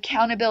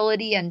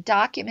accountability and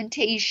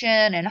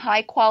documentation, and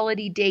high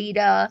quality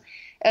data,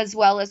 as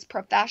well as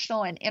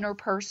professional and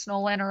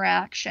interpersonal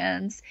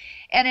interactions.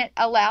 And it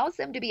allows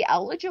them to be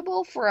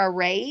eligible for a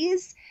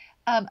raise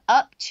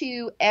up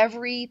to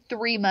every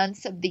 3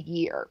 months of the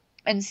year.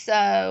 And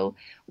so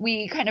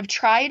we kind of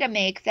try to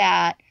make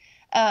that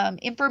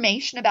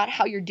information about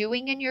how you're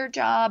doing in your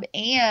job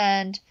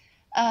and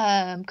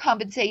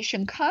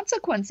compensation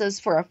consequences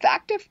for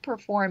effective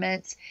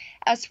performance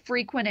as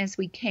frequent as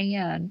we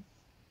can.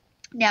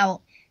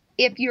 Now,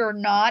 if you're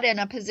not in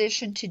a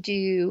position to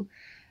do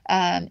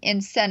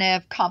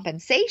incentive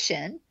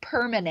compensation,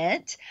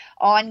 permanent,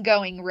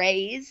 ongoing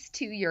raise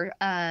to your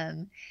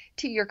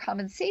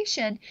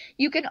compensation,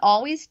 you can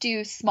always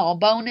do small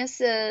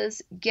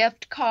bonuses,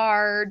 gift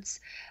cards,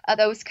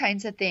 those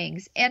kinds of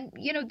things. And,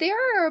 there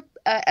are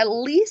at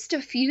least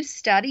a few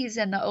studies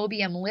in the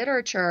OBM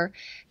literature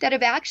that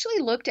have actually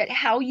looked at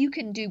how you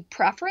can do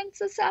preference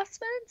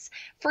assessments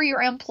for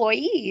your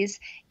employees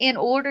in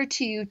order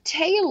to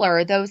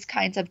tailor those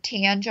kinds of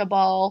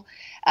tangible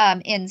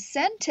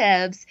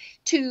incentives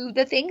to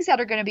the things that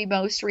are going to be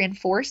most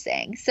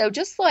reinforcing. So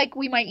just like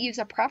we might use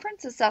a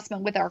preference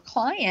assessment with our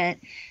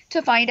client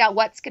to find out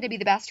what's going to be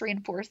the best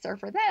reinforcer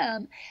for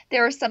them,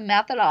 there are some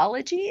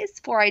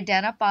methodologies for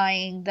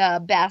identifying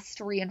the best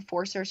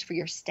reinforcers for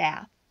your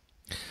staff.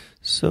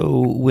 So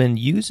when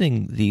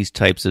using these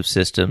types of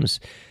systems,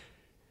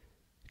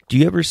 do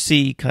you ever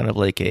see kind of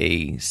like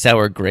a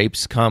sour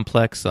grapes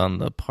complex on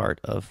the part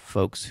of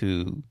folks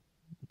who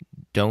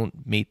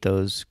don't meet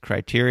those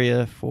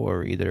criteria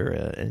for either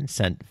an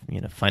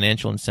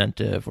financial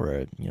incentive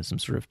or some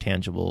sort of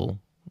tangible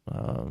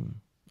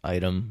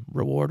item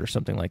reward or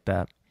something like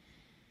that?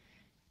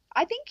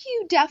 I think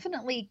you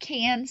definitely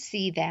can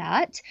see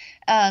that.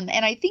 And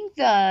I think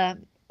the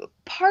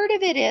part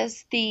of it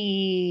is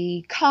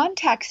the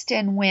context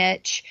in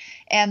which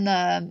and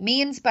the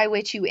means by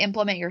which you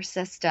implement your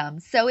system.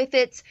 So if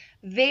it's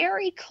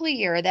very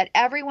clear that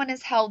everyone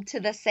is held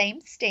to the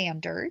same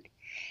standard,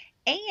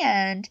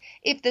 and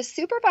if the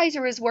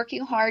supervisor is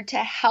working hard to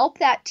help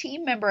that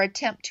team member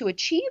attempt to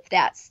achieve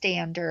that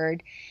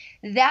standard,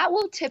 that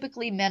will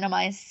typically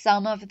minimize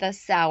some of the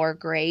sour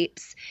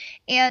grapes.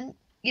 And,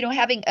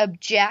 having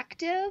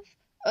objective,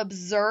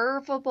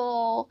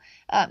 observable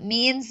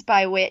means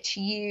by which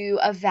you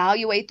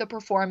evaluate the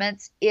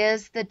performance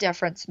is the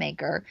difference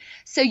maker.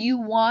 So you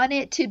want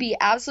it to be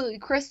absolutely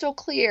crystal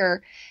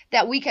clear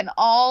that we can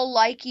all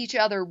like each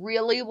other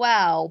really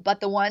well, but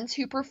the ones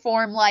who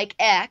perform like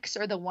X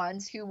are the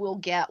ones who will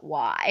get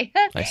Y.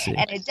 I see.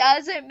 And it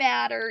doesn't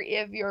matter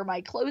if you're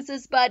my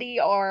closest buddy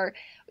or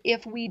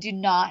if we do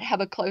not have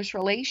a close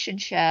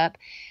relationship.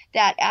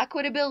 That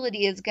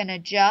equitability is going to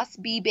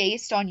just be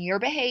based on your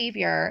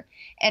behavior.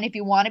 And if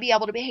you want to be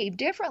able to behave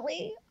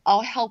differently,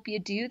 I'll help you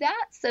do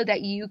that so that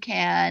you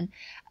can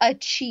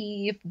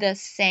achieve the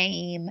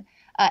same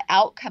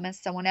outcome as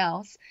someone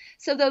else.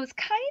 So those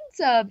kinds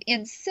of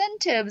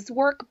incentives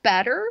work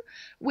better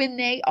when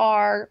they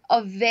are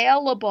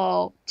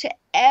available to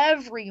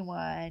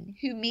everyone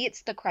who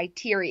meets the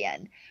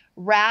criterion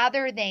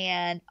rather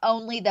than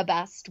only the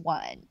best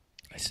one.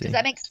 I see. Does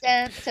that make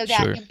sense? So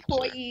that Sure.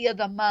 employee of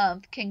the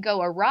month can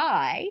go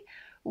awry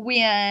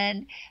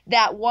when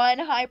that one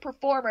high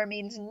performer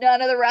means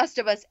none of the rest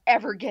of us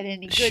ever get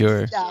any good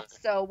Sure. stuff.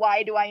 So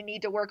why do I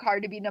need to work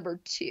hard to be number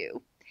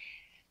 2?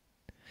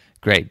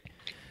 Great.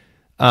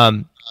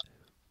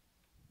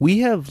 We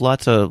have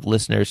lots of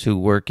listeners who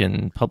work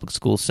in public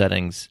school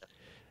settings,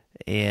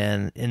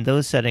 and in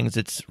those settings,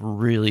 it's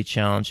really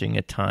challenging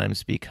at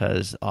times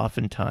because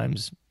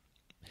oftentimes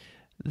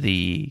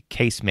the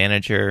case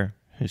manager,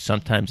 who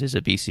sometimes is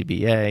a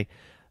BCBA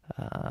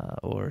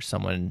or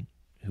someone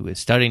who is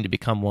studying to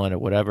become one or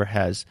whatever,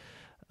 has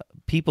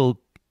people,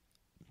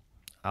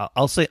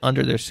 I'll say,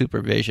 under their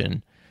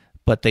supervision,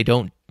 but they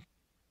don't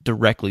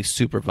directly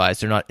supervise.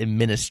 They're not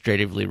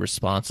administratively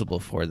responsible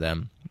for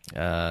them.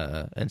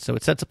 And so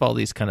it sets up all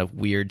these kind of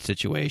weird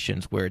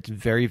situations where it's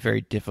very,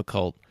 very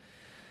difficult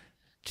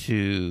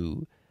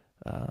to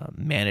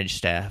manage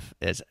staff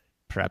as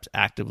perhaps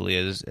actively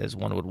as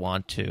one would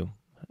want to.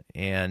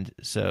 And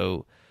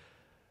so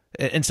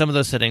in some of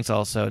those settings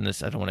also, and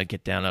this, I don't want to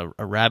get down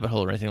a rabbit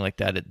hole or anything like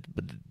that,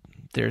 but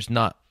there's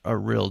not a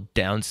real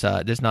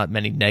downside. There's not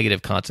many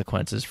negative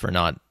consequences for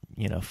not,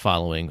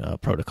 following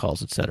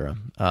protocols, et cetera,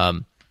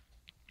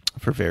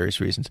 for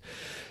various reasons.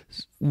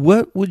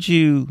 What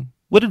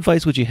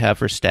advice would you have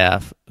for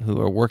staff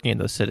who are working in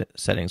those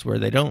settings where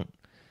they don't,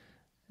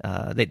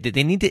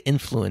 they need to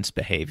influence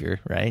behavior,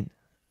 right?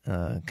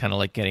 Kind of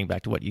like getting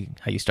back to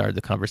how you started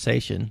the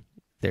conversation.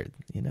 There,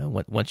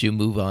 once you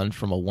move on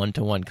from a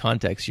one-to-one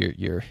context,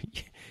 you're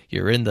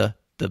in the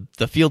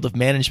field of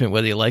management,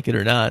 whether you like it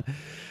or not.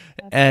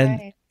 That's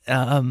and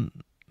right.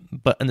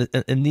 But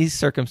in these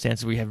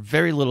circumstances, we have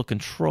very little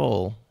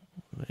control,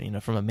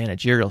 from a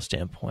managerial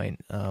standpoint.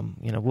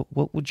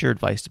 What would your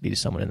advice be to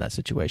someone in that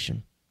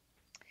situation?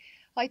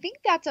 Well, I think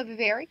that's a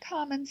very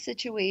common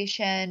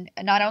situation,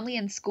 not only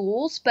in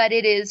schools, but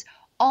it is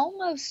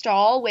almost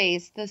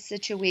always the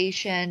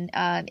situation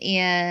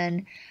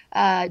in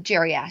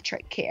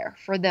geriatric care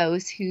for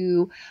those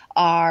who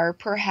are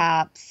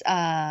perhaps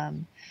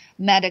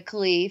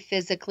medically,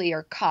 physically,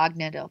 or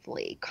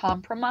cognitively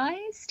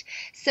compromised.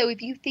 So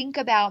if you think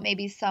about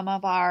maybe some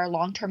of our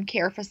long-term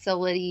care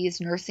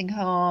facilities, nursing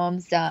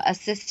homes,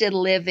 assisted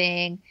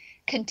living,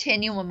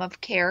 continuum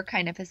of care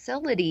kind of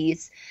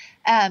facilities,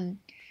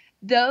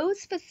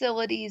 those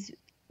facilities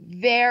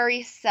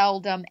very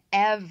seldom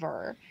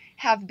ever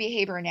have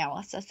behavior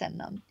analysis in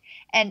them.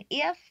 And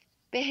if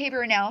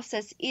behavior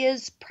analysis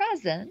is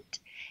present,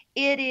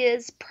 it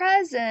is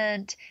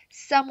present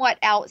somewhat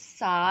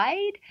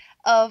outside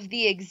of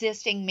the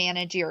existing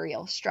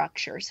managerial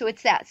structure. So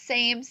it's that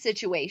same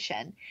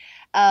situation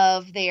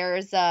of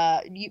there's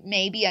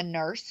maybe a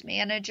nurse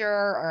manager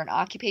or an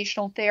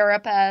occupational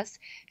therapist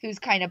who's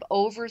kind of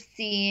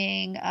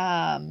overseeing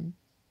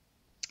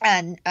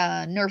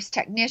nurse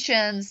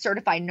technicians,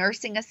 certified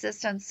nursing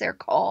assistants, they're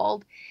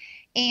called.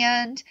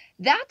 And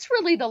that's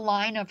really the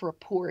line of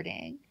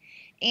reporting.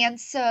 And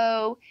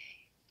so,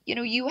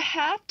 you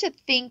have to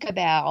think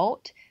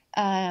about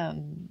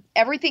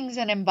everything's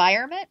an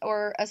environment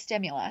or a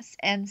stimulus.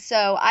 And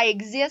so I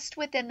exist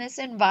within this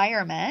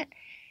environment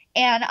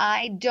and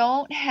I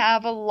don't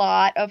have a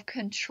lot of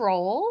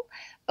control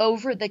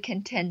over the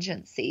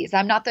contingencies.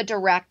 I'm not the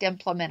direct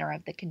implementer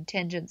of the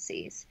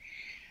contingencies.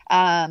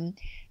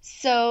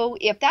 So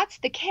if that's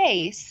the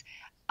case,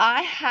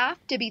 I have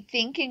to be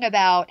thinking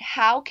about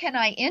how can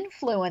I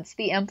influence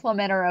the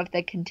implementer of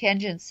the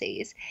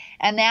contingencies.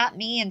 And that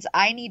means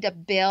I need to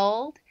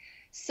build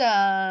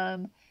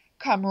some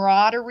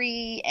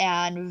camaraderie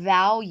and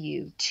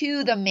value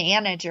to the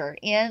manager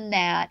in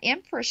that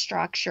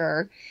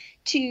infrastructure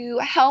to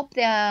help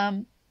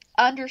them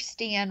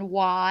understand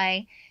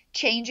why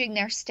changing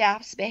their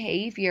staff's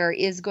behavior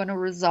is going to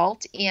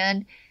result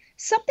in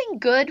something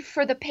good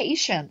for the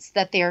patients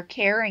that they're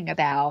caring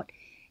about,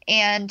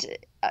 and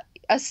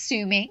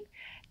assuming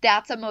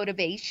that's a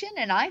motivation.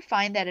 And I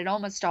find that it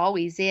almost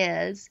always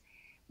is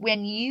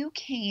when you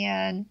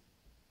can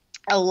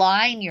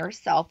align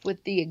yourself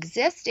with the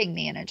existing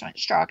management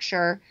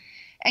structure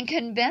and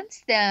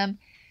convince them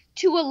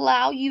to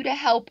allow you to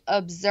help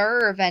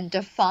observe and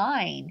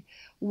define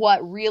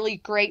what really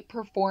great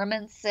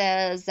performance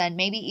is, and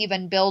maybe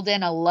even build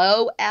in a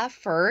low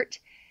effort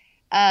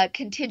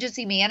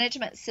contingency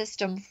management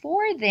system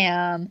for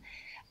them.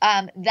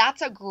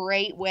 That's a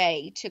great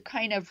way to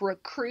kind of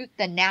recruit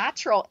the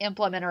natural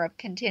implementer of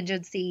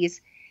contingencies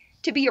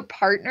to be your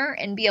partner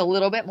and be a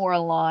little bit more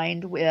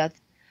aligned with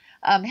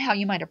how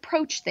you might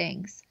approach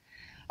things.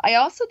 I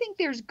also think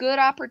there's good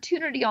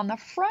opportunity on the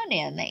front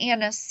end, the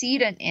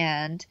antecedent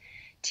end,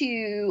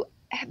 to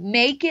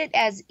make it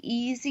as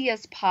easy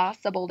as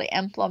possible to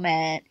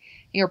implement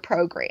your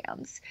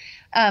programs.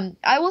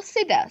 I will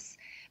say this.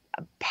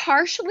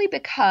 partially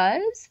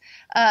because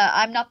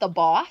I'm not the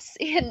boss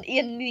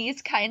in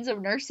these kinds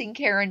of nursing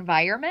care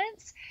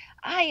environments.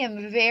 I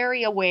am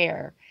very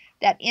aware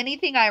that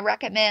anything I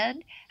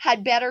recommend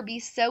had better be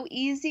so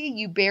easy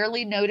you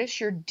barely notice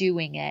you're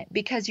doing it,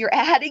 because you're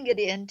adding it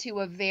into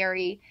a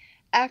very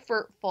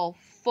effortful,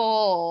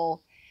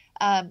 full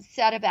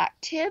set of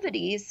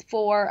activities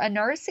for a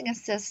nursing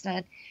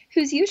assistant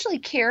who's usually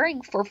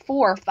caring for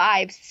 4,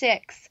 5,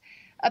 6,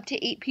 up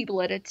to 8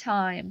 people at a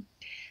time.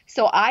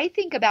 So I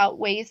think about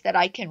ways that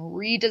I can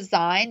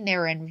redesign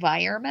their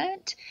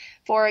environment.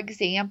 For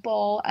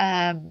example,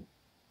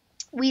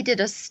 we did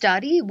a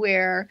study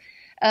where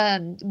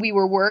we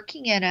were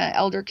working in an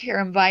elder care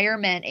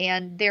environment,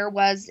 and there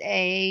was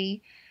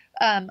a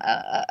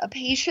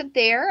patient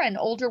there, an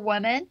older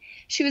woman.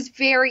 She was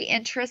very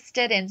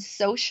interested in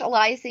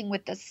socializing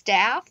with the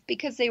staff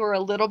because they were a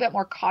little bit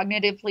more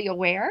cognitively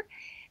aware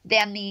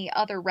than the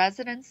other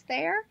residents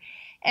there.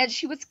 And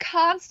she was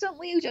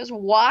constantly just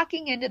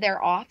walking into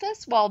their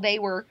office while they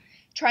were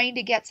trying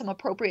to get some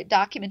appropriate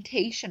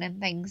documentation and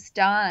things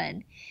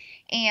done.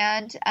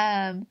 And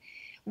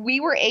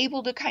we were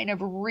able to kind of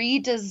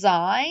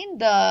redesign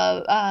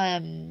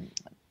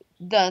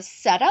the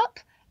setup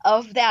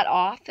of that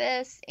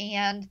office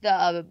and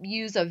the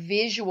use of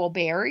visual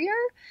barrier,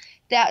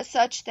 that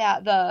such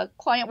that the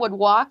client would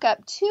walk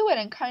up to it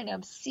and kind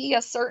of see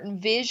a certain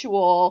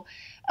visual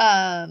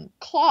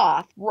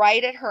cloth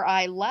right at her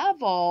eye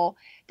level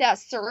that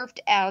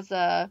served as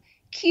a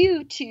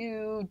cue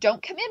to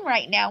don't come in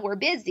right now, we're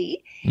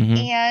busy. Mm-hmm.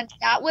 And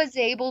that was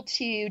able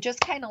to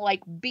just kind of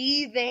like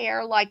be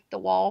there like the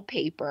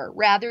wallpaper,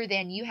 rather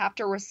than you have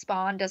to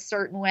respond a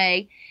certain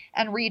way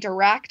and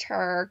redirect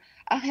her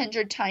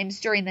 100 times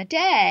during the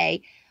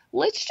day.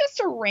 Let's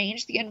just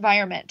arrange the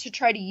environment to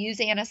try to use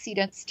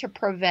antecedents to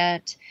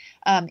prevent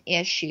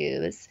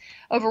issues.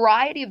 A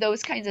variety of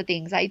those kinds of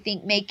things, I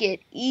think, make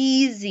it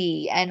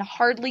easy and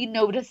hardly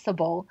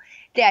noticeable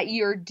that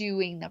you're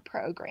doing the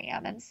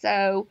program. And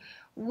so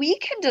we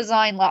can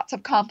design lots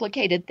of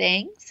complicated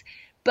things,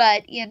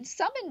 but in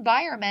some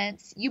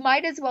environments, you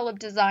might as well have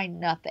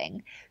designed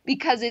nothing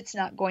because it's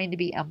not going to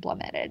be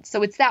implemented.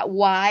 So it's that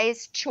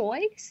wise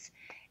choice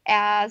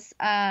as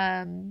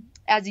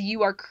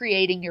you are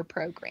creating your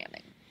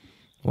programming.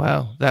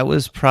 Wow, that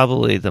was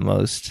probably the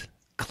most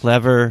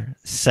clever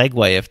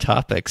segue of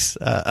topics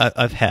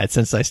I've had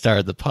since I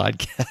started the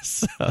podcast.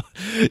 So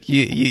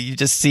you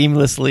just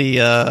seamlessly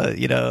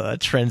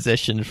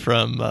transitioned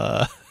from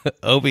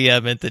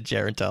OBM into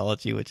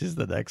gerontology, which is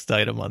the next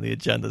item on the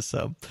agenda.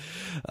 So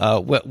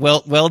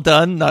well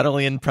done, not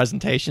only in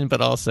presentation but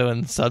also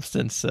in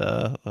substance,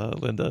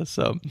 Linda.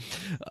 So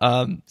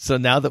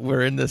now that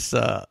we're in this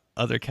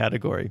other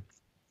category,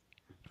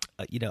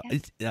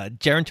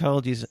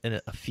 gerontology is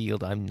in a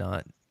field I'm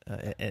not,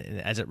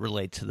 as it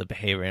relates to the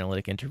behavior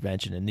analytic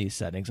intervention in these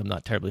settings, I'm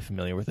not terribly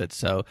familiar with it.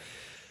 So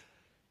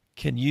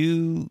can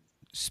you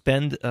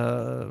spend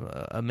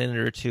a minute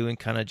or two and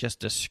kind of just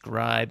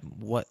describe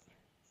what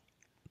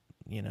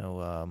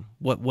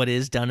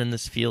is done in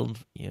this field?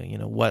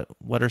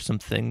 What are some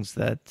things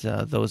that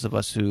those of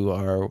us who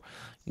are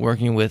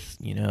working with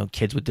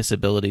kids with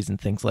disabilities and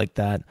things like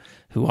that,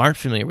 who aren't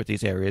familiar with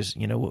these areas,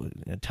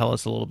 tell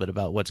us a little bit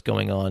about what's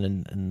going on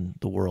in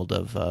the world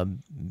of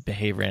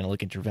behavior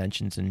analytic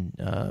interventions in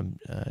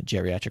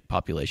geriatric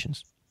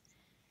populations.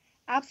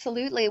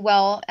 Absolutely.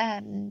 Well,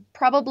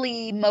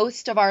 probably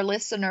most of our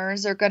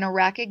listeners are going to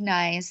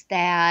recognize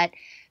that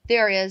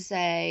there is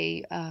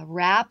a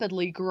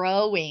rapidly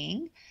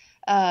growing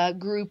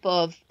group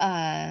of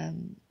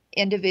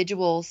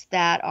individuals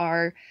that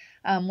are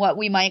what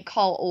we might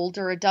call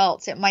older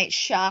adults. It might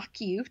shock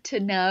you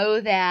to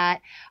know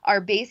that our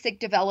basic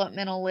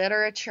developmental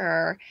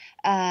literature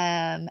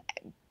and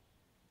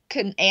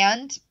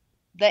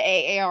the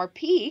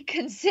AARP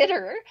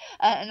consider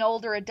an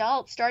older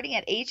adult starting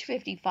at age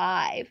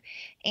 55.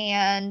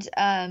 And,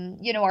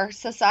 our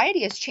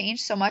society has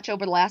changed so much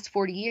over the last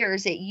 40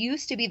 years. It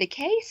used to be the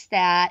case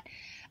that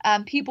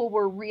people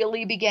were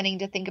really beginning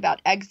to think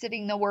about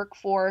exiting the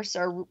workforce,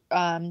 or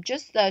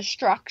just the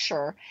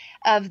structure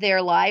of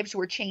their lives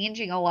were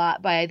changing a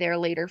lot by their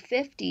later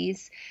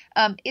 50s.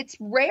 It's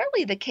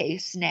rarely the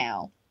case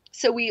now.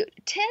 So we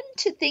tend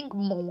to think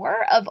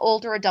more of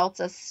older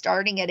adults as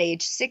starting at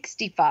age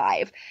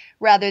 65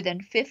 rather than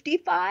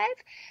 55.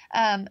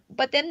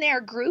 But then there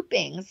are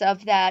groupings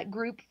of that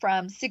group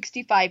from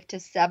 65 to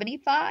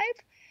 75,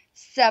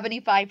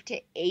 75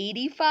 to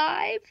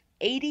 85,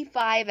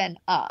 85 and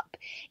up.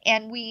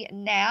 And we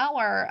now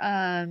are,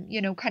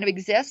 kind of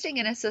existing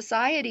in a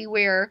society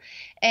where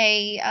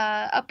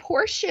a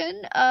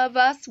portion of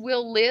us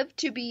will live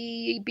to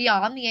be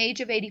beyond the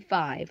age of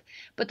 85,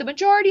 but the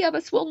majority of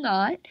us will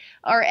not.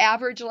 Our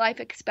average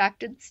life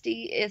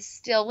expectancy is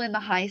still in the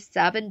high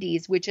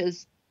 70s, which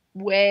is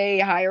way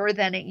higher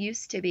than it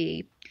used to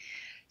be.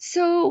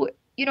 So,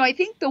 I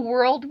think the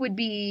world would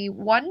be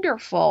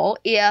wonderful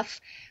if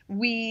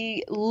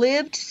we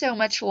lived so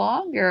much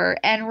longer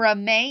and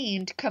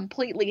remained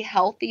completely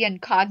healthy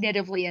and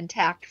cognitively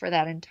intact for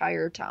that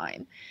entire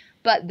time.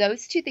 but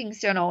those two things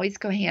don't always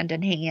go hand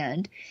in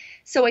hand.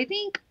 So I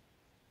think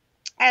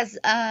as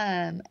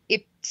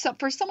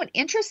for someone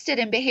interested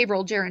in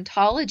behavioral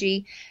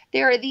gerontology,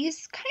 there are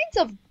these kinds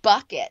of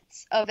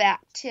buckets of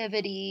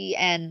activity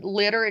and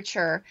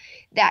literature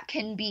that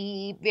can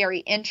be very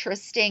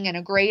interesting and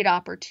a great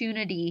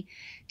opportunity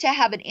to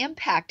have an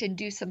impact and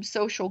do some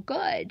social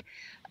good.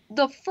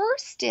 The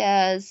first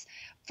is,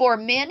 for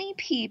many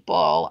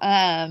people,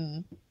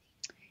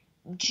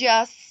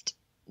 just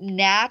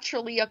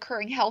naturally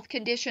occurring health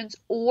conditions,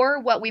 or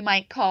what we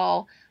might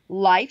call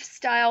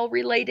lifestyle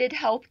related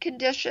health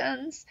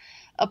conditions,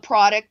 a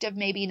product of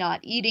maybe not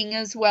eating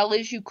as well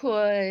as you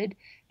could,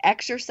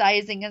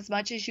 exercising as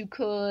much as you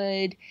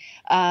could.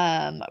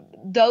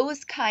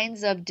 Those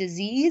kinds of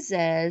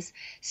diseases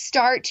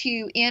start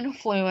to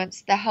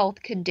influence the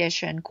health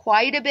condition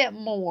quite a bit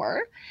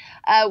more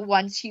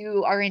once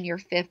you are in your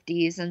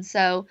 50s. And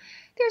so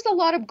there's a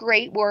lot of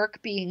great work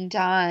being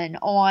done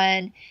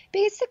on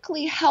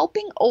basically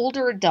helping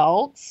older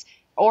adults,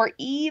 or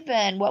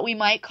even what we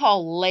might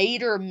call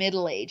later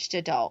middle-aged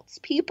adults,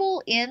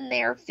 people in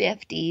their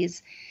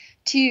 50s,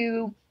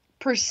 to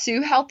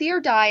pursue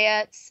healthier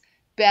diets,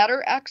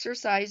 better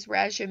exercise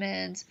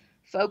regimens,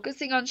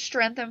 focusing on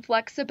strength and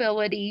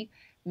flexibility,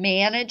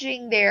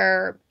 managing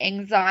their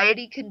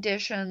anxiety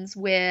conditions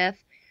with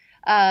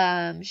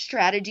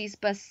strategies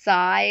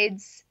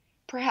besides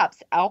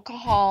perhaps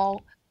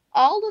alcohol,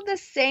 all of the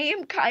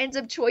same kinds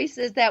of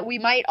choices that we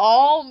might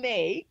all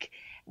make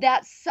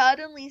that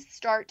suddenly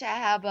start to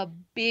have a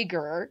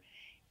bigger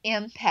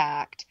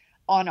impact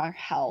on our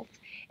health.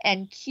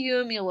 And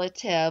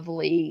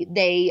cumulatively,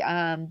 they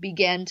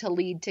begin to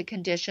lead to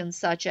conditions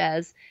such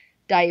as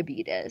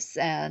diabetes.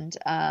 And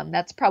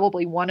that's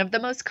probably one of the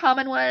most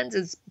common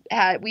ones.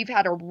 We've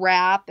had a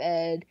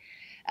rapid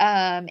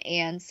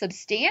and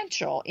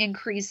substantial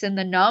increase in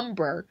the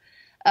number,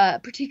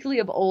 particularly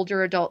of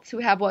older adults who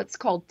have what's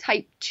called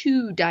type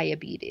 2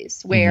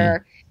 diabetes,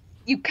 where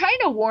you kind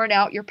of worn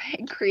out your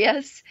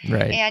pancreas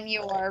and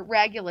your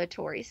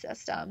regulatory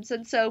systems.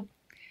 And so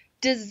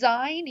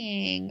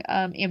designing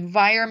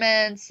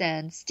environments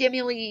and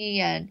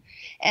stimuli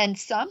and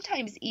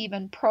sometimes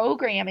even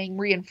programming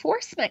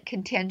reinforcement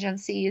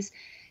contingencies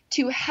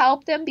to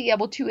help them be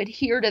able to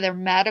adhere to their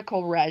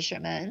medical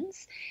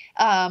regimens,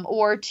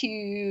 or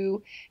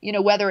to,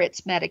 whether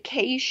it's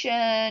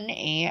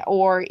medication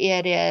or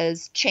it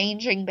is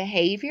changing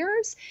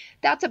behaviors.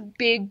 That's a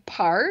big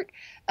part.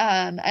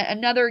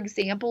 Another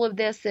example of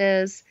this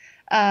is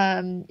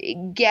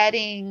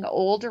getting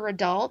older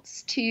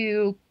adults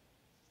to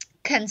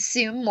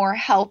consume more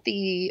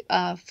healthy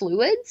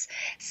fluids,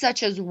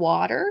 such as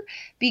water,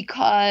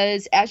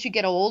 because as you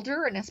get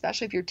older, and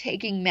especially if you're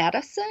taking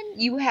medicine,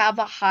 you have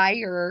a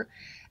higher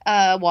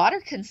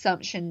water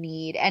consumption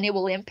need, and it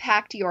will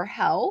impact your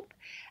health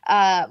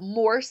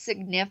more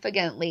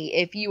significantly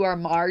if you are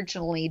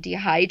marginally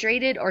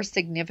dehydrated or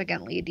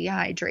significantly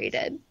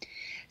dehydrated.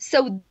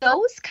 So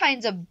those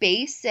kinds of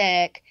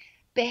basic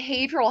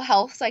behavioral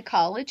health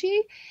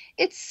psychology,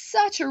 it's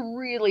such a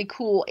really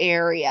cool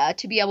area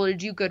to be able to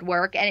do good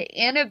work, and it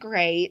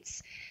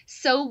integrates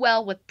so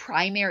well with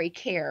primary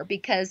care,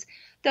 because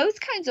those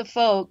kinds of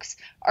folks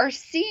are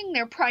seeing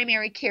their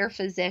primary care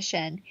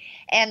physician,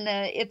 and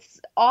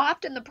it's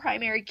often the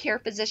primary care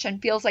physician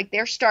feels like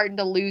they're starting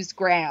to lose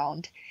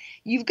ground.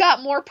 You've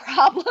got more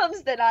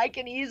problems than I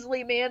can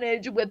easily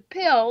manage with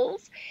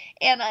pills,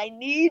 and I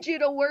need you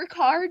to work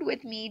hard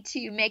with me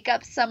to make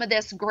up some of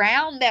this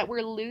ground that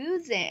we're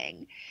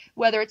losing,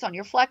 whether it's on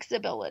your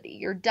flexibility,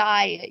 your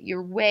diet,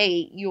 your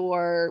weight,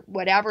 your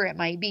whatever it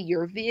might be,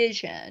 your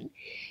vision.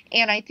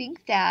 And I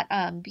think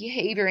that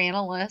behavior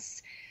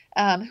analysts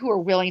who are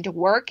willing to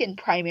work in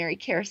primary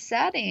care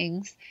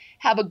settings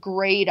have a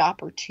great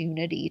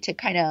opportunity to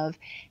kind of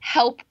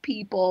help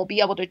people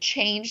be able to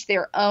change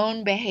their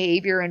own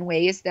behavior in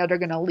ways that are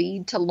going to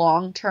lead to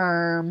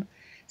long-term,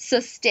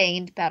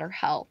 sustained better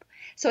health.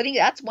 So I think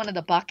that's one of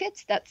the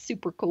buckets that's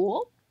super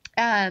cool.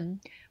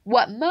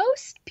 What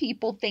most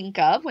people think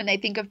of when they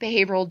think of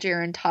behavioral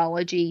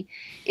gerontology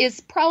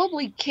is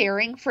probably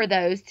caring for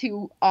those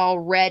who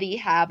already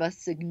have a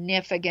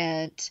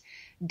significant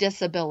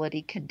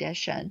disability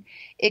condition.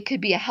 It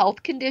could be a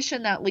health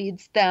condition that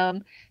leads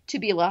them to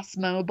be less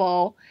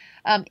mobile.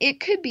 It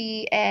could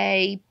be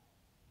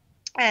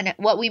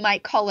what we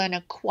might call an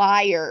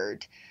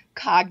acquired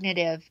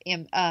cognitive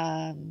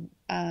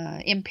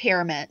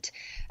impairment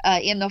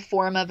in the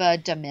form of a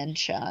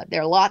dementia.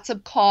 There are lots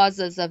of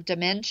causes of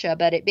dementia,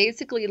 but it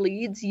basically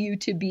leads you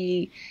to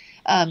be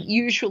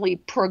usually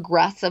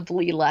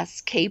progressively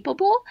less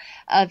capable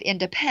of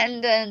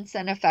independence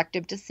and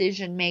effective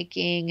decision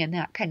making and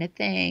that kind of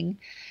thing.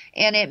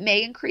 And it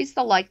may increase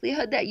the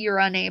likelihood that you're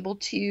unable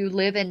to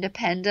live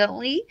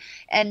independently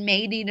and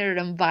may need an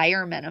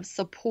environment of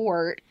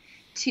support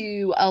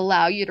to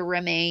allow you to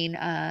remain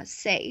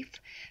safe.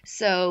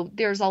 So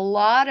there's a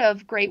lot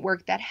of great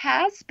work that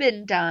has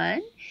been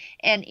done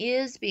and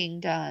is being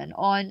done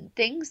on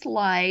things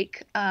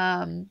like,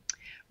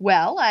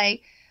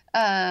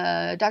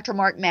 Dr.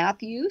 Mark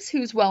Matthews,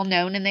 who's well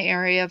known in the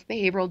area of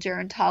behavioral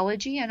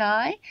gerontology, and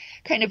I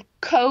kind of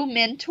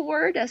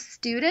co-mentored a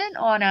student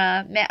on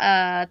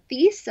a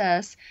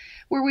thesis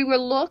where we were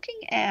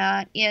looking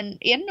at in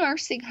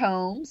nursing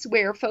homes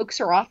where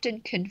folks are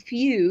often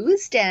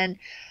confused and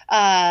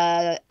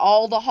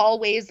all the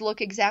hallways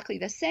look exactly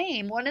the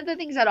same. One of the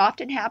things that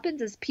often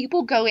happens is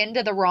people go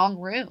into the wrong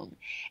room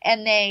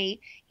and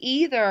they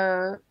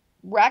either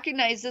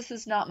recognize this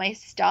is not my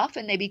stuff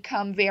and they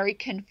become very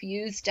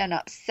confused and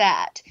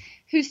upset.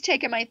 Who's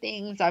taken my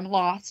things? I'm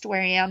lost.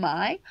 Where am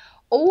I?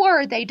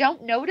 Or they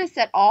don't notice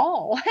at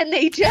all and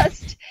they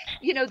just,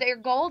 they're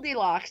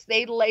Goldilocks.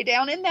 They lay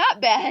down in that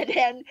bed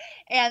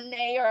and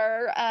they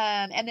are,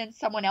 and then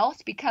someone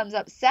else becomes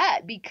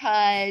upset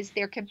because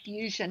their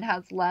confusion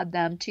has led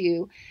them to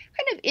kind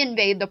of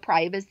invade the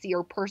privacy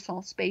or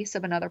personal space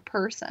of another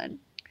person.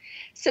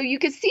 So you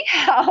can see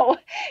how,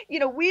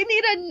 we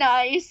need a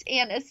nice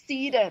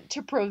antecedent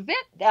to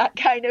prevent that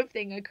kind of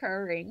thing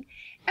occurring.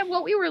 And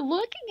what we were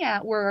looking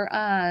at were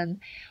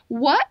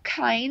what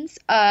kinds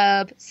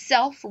of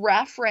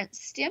self-reference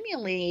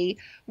stimuli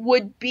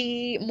would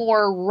be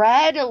more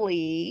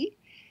readily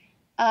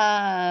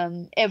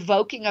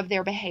evoking of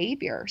their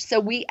behavior. So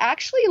we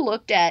actually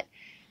looked at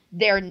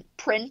their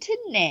printed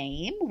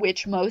name,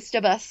 which most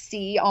of us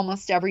see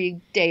almost every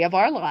day of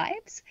our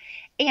lives,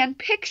 and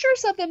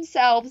pictures of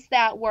themselves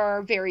that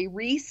were very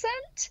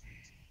recent,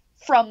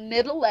 from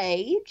middle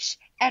age,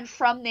 and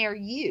from their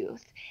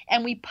youth.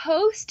 And we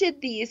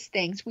posted these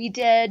things. We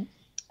did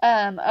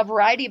a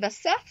variety of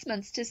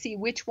assessments to see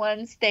which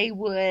ones they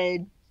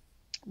would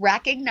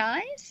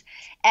recognize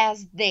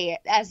as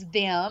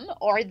them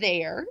or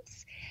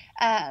theirs.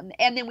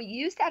 And then we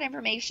use that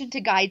information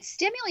to guide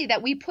stimuli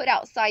that we put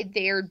outside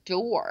their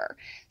door,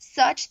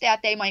 such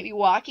that they might be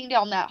walking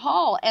down that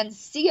hall and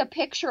see a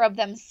picture of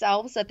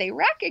themselves that they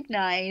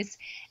recognize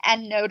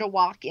and know to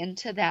walk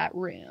into that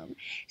room.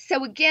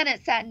 So again,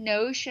 it's that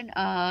notion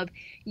of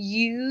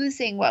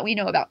using what we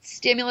know about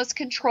stimulus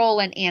control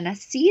and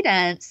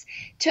antecedents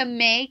to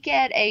make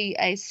it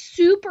a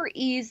super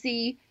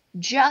easy,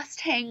 just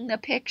hang the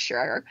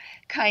picture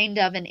kind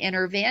of an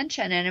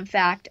intervention. And in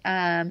fact,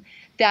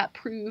 that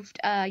proved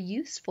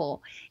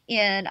useful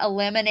in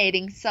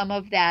eliminating some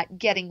of that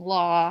getting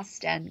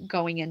lost and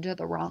going into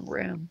the wrong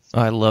room.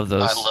 I love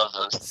those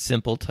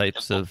simple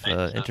types of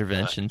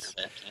interventions.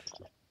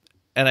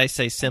 And I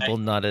say simple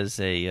not as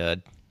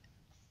a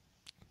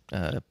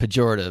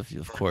pejorative,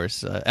 of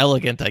course.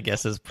 Elegant, I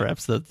guess, is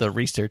perhaps the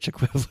research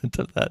equivalent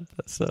of that.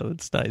 So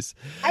it's nice.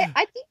 I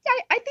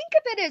think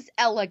of it as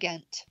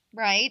elegant,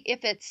 right?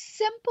 If it's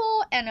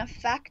simple and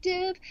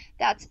effective,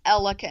 that's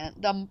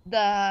elegant.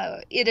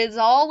 It is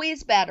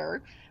always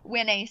better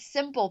when a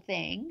simple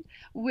thing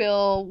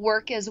will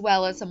work as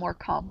well as a more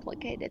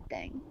complicated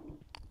thing.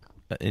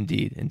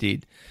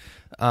 Indeed.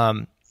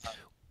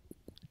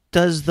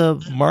 Does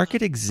the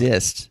market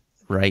exist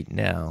right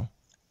now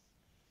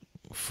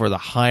for the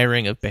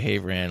hiring of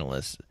behavior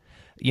analysts?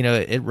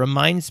 It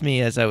reminds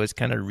me, as I was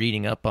kind of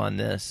reading up on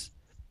this,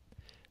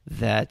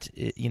 that,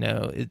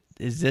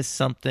 is this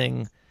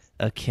something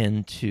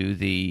akin to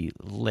the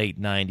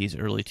late 90s,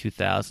 early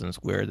 2000s,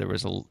 where there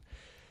was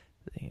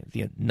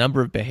the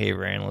number of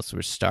behavior analysts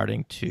were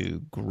starting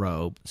to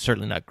grow,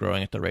 certainly not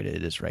growing at the rate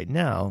it is right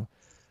now.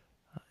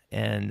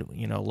 And,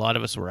 a lot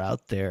of us were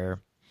out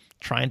there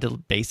trying to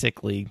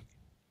basically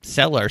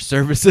sell our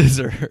services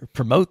or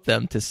promote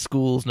them to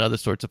schools and other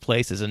sorts of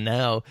places. And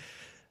now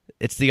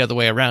it's the other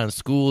way around.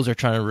 Schools are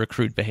trying to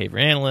recruit behavior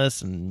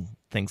analysts and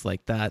things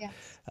like that. Yes.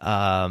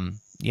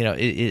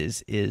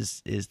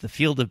 Is the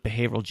field of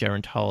behavioral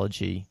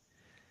gerontology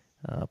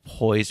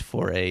poised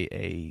for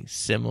a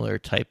similar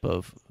type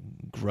of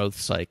growth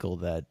cycle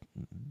that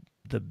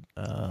the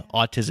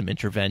autism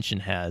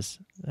intervention has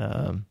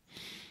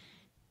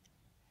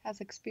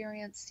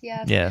experienced?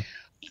 Yes. Yeah.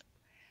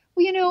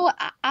 Well,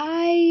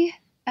 I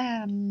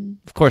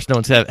of course, no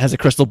one has a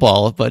crystal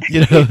ball, but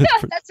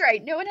that's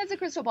right. No one has a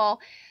crystal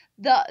ball.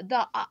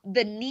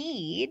 The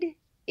need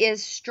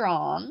is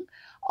strong,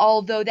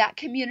 although that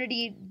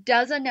community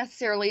doesn't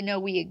necessarily know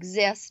we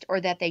exist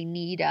or that they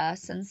need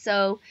us. And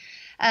so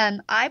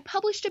I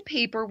published a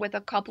paper with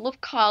a couple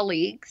of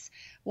colleagues,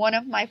 one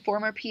of my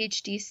former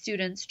PhD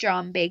students,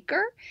 John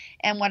Baker,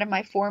 and one of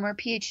my former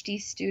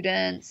PhD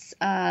students,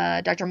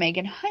 Dr.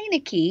 Megan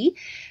Heineke,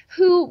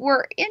 who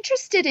were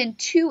interested in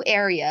two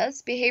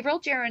areas,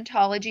 behavioral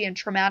gerontology and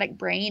traumatic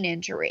brain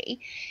injury.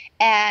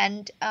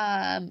 And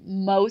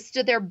most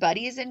of their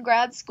buddies in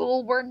grad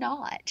school were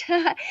not.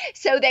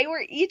 So they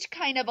were each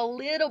kind of a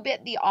little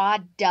bit the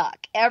odd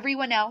duck.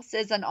 Everyone else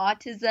is an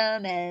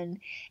autism and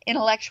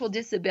intellectual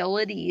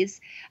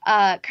disabilities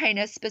kind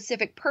of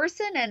specific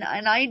person. And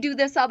I do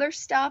this other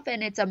stuff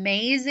and it's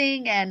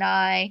amazing. And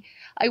I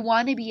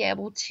want to be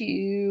able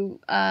to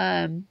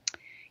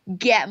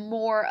get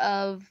more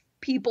of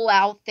people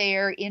out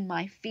there in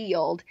my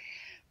field.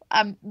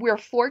 We're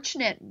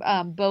fortunate,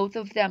 both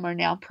of them are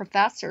now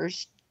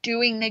professors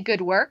doing the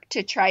good work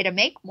to try to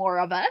make more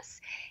of us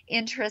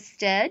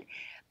interested.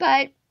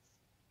 But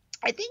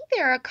I think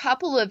there are a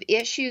couple of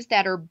issues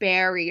that are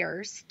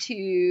barriers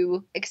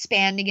to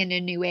expanding into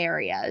new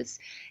areas.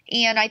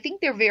 And I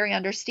think they're very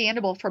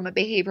understandable from a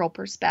behavioral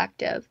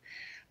perspective.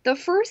 The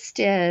first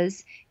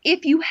is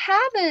if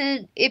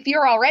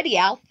you're already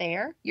out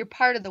there, you're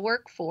part of the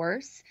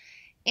workforce,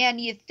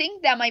 and you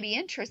think that might be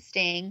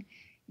interesting,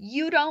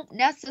 you don't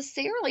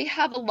necessarily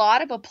have a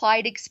lot of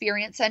applied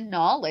experience and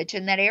knowledge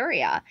in that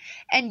area.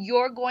 And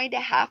you're going to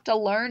have to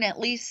learn at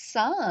least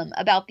some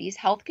about these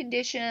health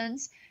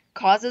conditions,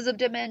 causes of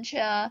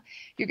dementia.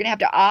 You're going to have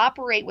to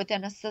operate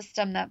within a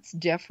system that's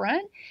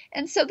different.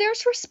 And so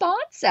there's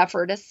response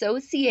effort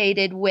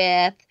associated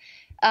with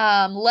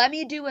let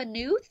me do a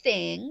new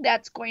thing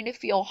that's going to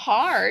feel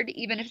hard,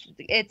 even if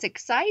it's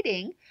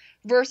exciting,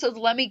 versus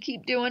let me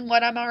keep doing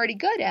what I'm already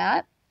good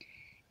at.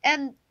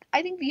 And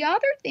I think the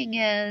other thing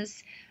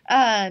is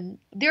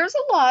there's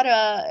a lot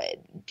of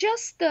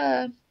just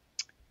the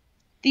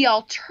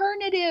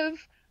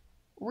alternative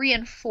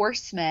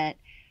reinforcement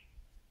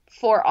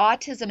for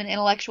autism and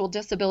intellectual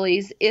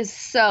disabilities is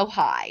so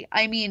high.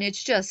 I mean,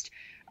 it's just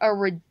a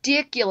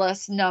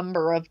ridiculous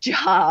number of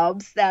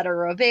jobs that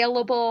are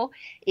available.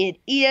 It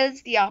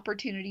is the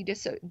opportunity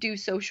to do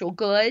social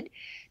good,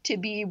 to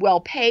be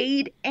well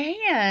paid,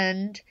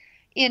 and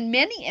in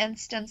many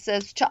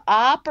instances to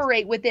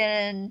operate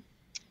within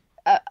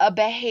a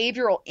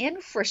behavioral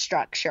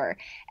infrastructure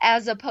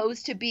as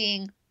opposed to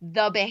being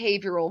the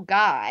behavioral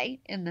guy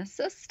in the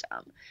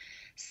system.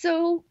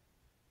 So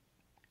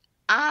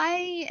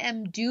I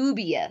am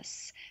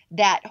dubious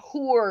that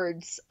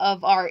hordes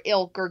of our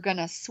ilk are going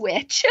to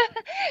switch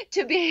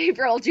to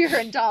behavioral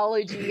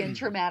gerontology and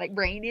traumatic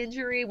brain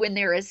injury when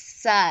there is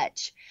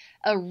such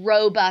a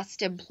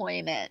robust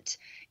employment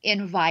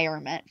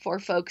environment for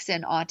folks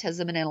in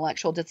autism and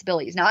intellectual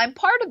disabilities. Now, I'm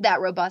part of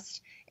that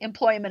robust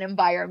employment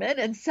environment,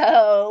 and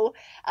so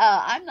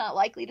I'm not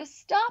likely to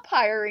stop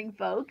hiring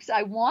folks.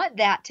 I want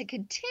that to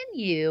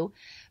continue,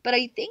 but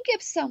I think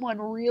if someone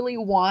really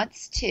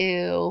wants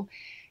to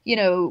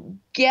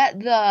get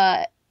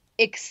the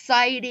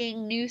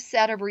exciting new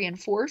set of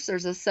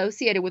reinforcers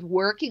associated with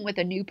working with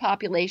a new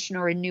population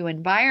or in new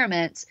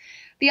environments,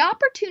 the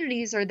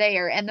opportunities are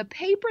there. And the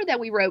paper that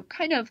we wrote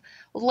kind of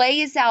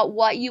lays out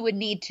what you would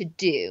need to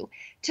do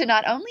to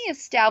not only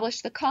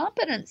establish the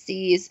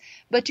competencies,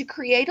 but to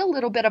create a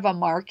little bit of a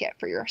market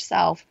for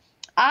yourself.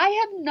 I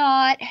have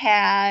not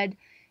had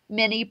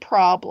many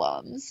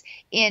problems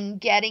in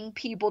getting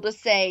people to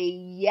say,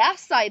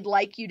 yes, I'd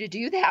like you to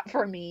do that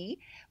for me,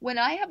 when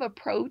I have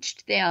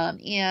approached them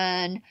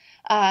in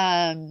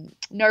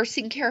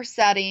nursing care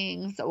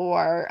settings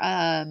or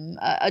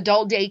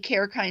adult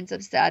daycare kinds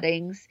of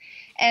settings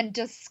and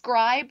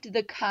described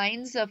the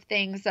kinds of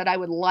things that I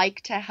would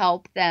like to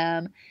help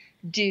them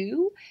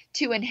do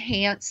to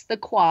enhance the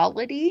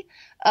quality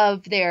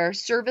of their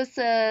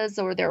services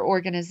or their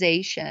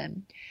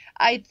organization.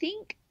 I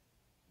think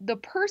the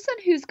person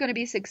who's going to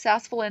be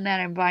successful in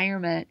that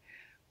environment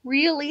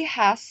really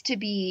has to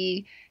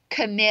be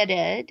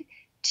committed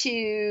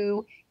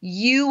to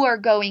you are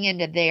going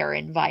into their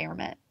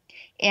environment,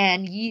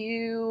 and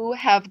you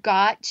have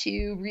got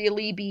to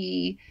really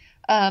be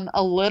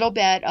a little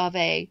bit of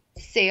a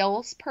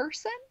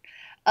salesperson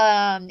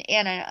and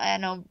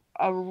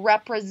a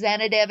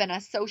representative and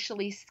a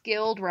socially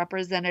skilled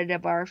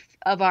representative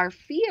of our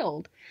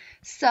field,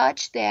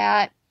 such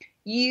that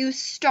you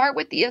start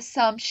with the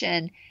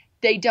assumption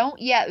they don't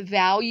yet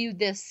value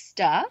this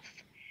stuff.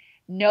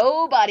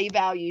 Nobody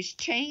values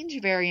change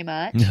very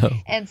much. No.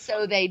 And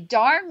so they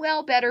darn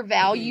well better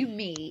value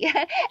me.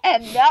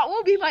 And that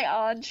will be my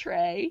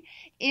entree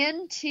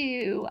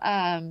into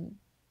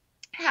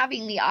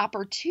having the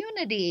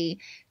opportunity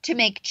to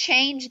make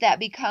change that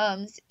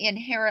becomes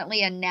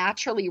inherently and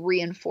naturally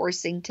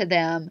reinforcing to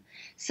them,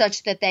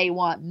 such that they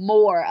want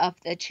more of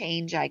the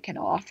change I can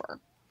offer.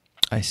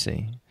 I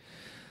see.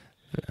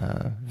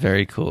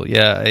 Very cool.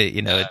 Yeah,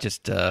 it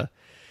just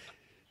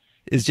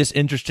is just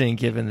interesting,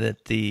 given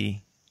that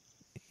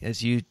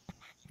as you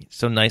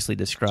so nicely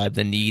described,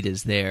 the need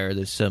is there.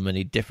 There's so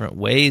many different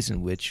ways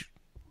in which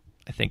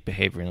I think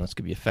behavioral analysts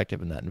could be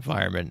effective in that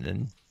environment,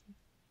 and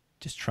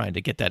just trying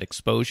to get that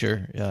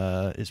exposure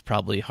is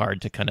probably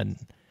hard to kind of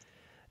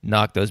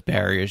knock those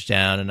barriers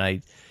down. And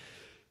I,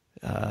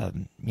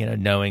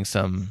 knowing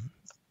some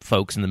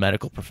folks in the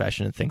medical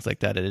profession and things like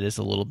that, it is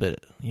a little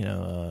bit,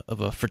 of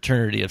a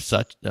fraternity of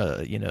such,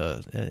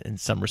 in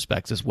some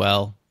respects as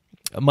well.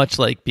 Much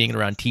like being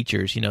around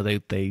teachers,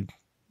 they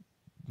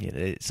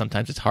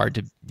sometimes it's hard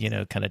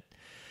to, kind of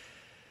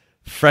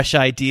fresh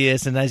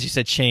ideas, and as you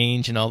said,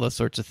 change and all those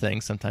sorts of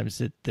things.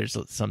 Sometimes there's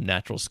some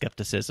natural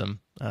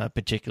skepticism,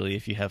 particularly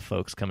if you have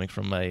folks coming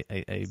from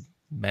a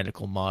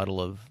medical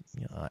model of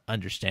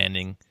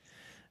understanding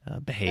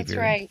behavior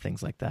and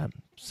things like that.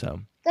 So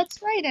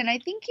that's right. And I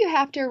think you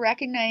have to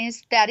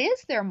recognize that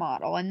is their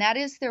model and that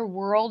is their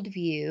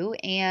worldview.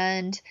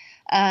 And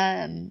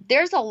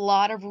there's a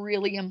lot of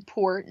really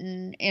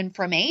important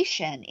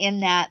information in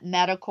that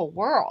medical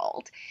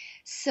world.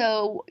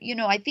 So,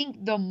 I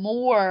think the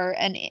more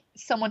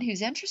someone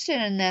who's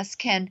interested in this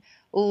can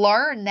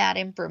learn that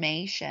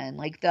information,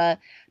 like the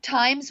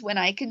times when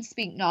I can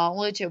speak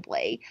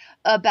knowledgeably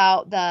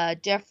about the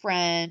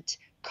different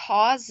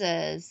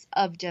causes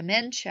of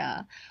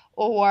dementia,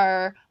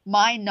 or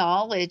my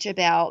knowledge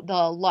about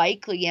the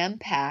likely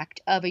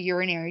impact of a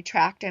urinary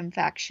tract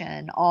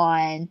infection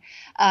on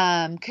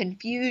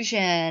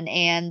confusion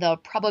and the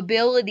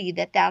probability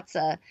that that's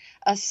a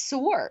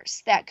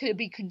source that could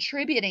be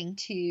contributing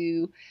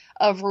to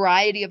a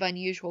variety of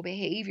unusual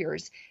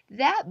behaviors.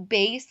 That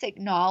basic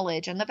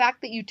knowledge and the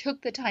fact that you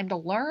took the time to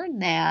learn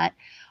that,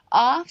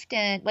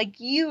 often,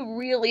 like, you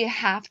really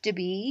have to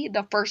be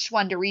the first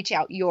one to reach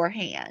out your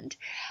hand.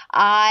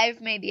 I've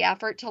made the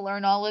effort to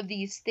learn all of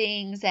these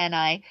things, and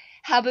I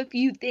have a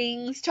few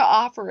things to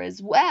offer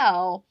as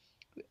well.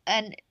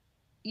 And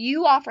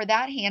you offer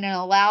that hand and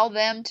allow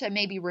them to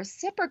maybe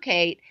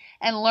reciprocate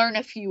and learn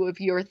a few of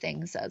your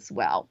things as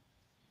well.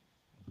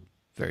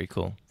 Very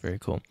cool. Very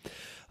cool.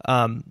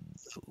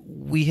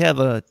 We have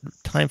a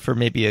time for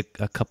maybe a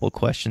couple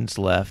questions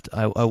left.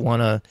 I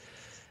want to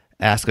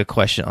ask a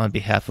question on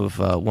behalf of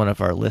one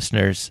of our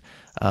listeners.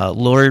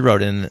 Lori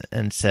wrote in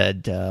and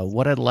said,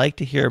 what I'd like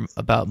to hear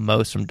about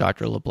most from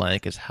Dr.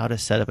 LeBlanc is how to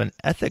set up an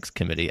ethics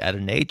committee at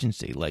an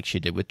agency like she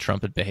did with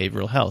Trumpet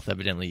Behavioral Health.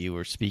 Evidently, you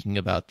were speaking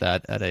about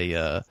that at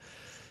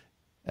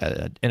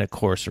in a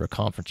course or a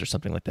conference or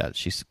something like that.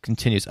 She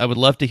continues, I would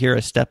love to hear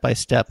a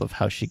step-by-step of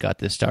how she got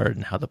this started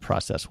and how the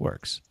process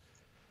works.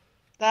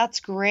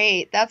 That's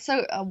great. That's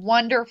a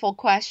wonderful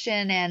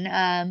question,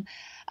 and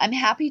I'm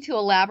happy to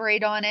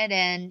elaborate on it.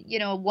 And,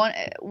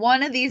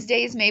 one of these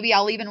days, maybe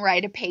I'll even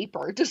write a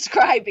paper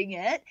describing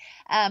it.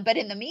 But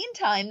in the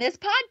meantime, this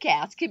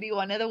podcast could be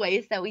one of the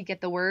ways that we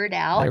get the word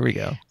out. There we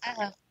go.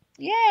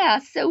 Yeah.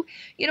 So,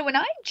 when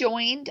I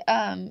joined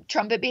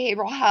Trumpet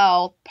Behavioral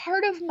Health,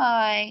 part of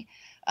my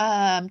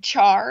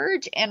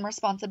charge and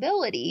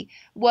responsibility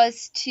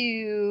was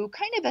to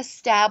kind of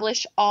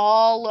establish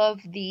all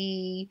of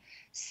the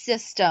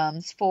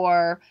systems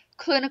for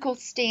clinical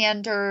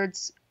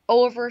standards,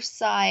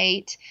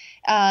 oversight,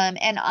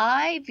 and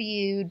I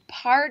viewed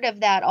part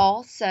of that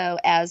also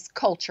as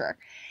culture.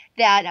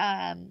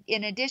 That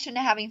in addition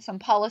to having some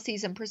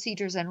policies and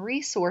procedures and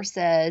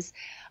resources,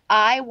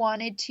 I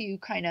wanted to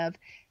kind of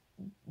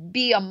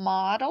be a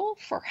model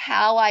for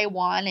how I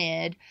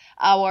wanted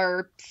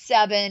our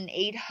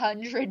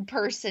 700-800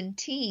 person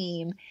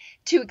team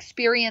to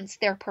experience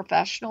their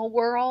professional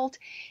world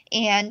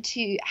and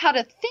to how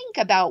to think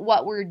about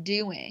what we're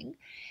doing.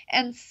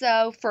 And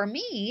so for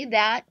me,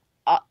 that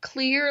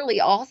clearly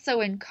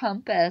also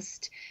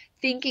encompassed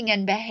thinking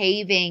and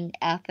behaving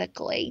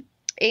ethically.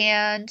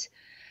 And,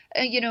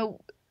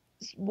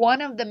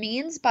 one of the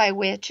means by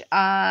which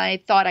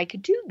I thought I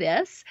could do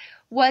this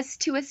was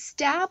to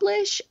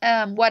establish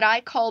what I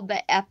called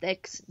the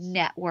ethics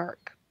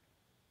network.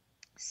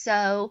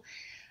 So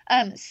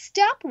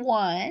step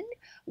one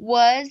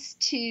was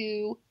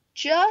to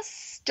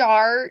just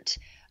start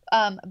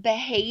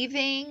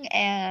behaving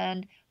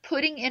and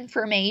putting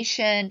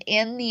information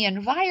in the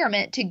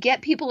environment to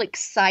get people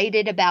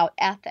excited about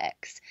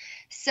ethics.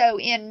 So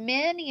in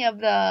many of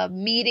the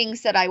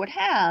meetings that I would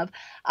have,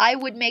 I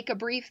would make a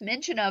brief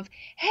mention of,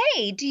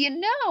 hey, do you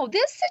know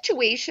this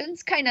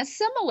situation's kind of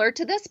similar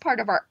to this part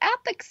of our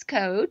ethics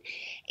code,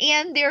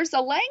 and there's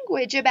a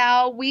language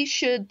about we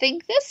should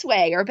think this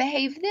way or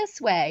behave this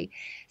way.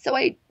 So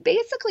I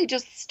basically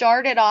just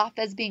started off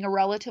as being a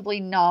relatively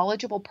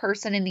knowledgeable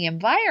person in the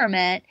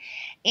environment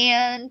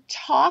and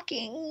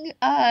talking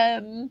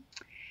in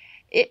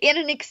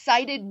an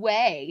excited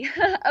way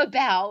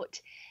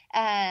about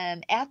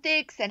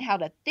ethics and how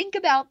to think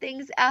about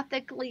things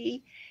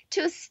ethically,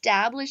 to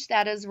establish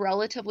that as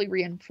relatively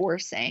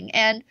reinforcing.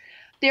 And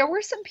there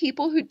were some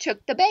people who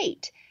took the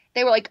bait.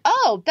 They were like,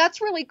 oh,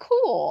 that's really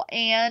cool.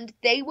 And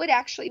they would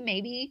actually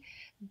maybe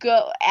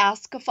go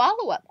ask a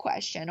follow-up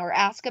question or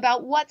ask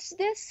about what's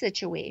this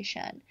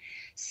situation.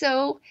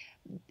 So,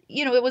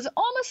 it was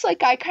almost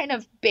like I kind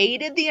of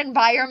baited the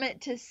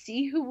environment to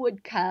see who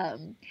would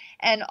come.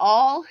 And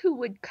all who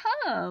would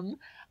come,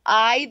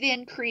 I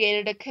then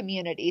created a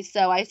community.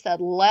 So I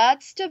said,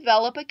 let's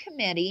develop a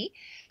committee.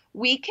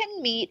 We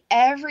can meet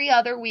every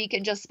other week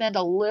and just spend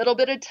a little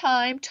bit of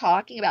time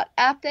talking about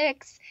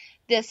ethics,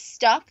 this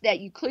stuff that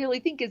you clearly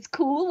think is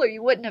cool or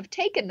you wouldn't have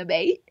taken the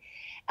bait.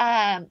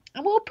 And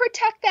we'll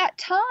protect that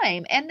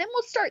time. And then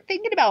we'll start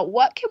thinking about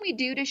what can we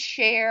do to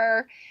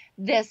share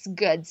this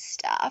good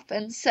stuff.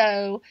 And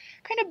so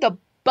kind of the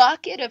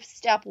bucket of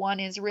step one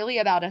is really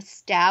about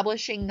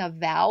establishing the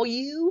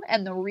value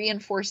and the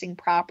reinforcing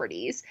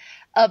properties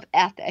of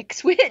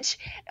ethics, which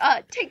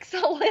takes a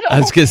little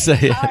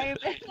time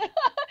and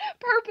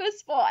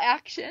purposeful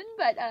action,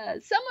 but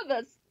some of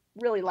us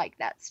really like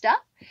that stuff.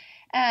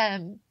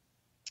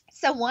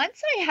 So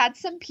once I had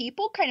some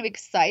people kind of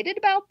excited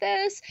about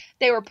this,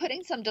 they were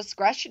putting some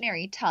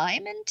discretionary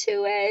time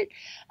into it.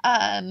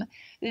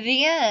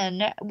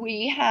 Then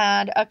we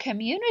had a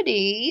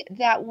community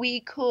that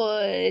we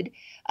could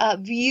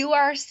view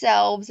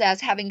ourselves as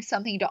having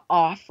something to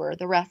offer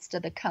the rest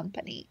of the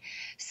company.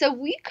 So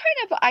we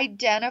kind of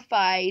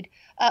identified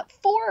 4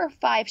 or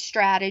 5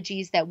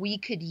 strategies that we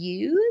could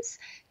use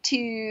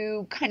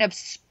to kind of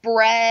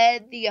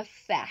spread the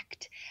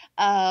effect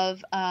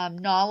of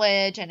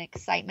knowledge and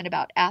excitement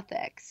about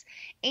ethics,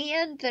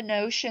 and the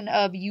notion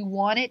of you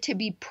want it to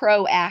be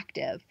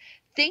proactive.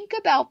 Think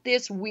about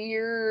this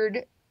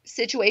weird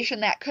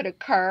situation that could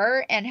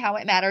occur and how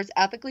it matters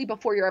ethically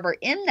before you're ever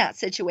in that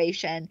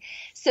situation,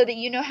 so that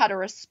you know how to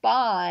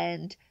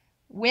respond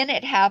when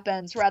it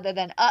happens rather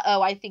than,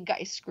 I think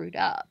I screwed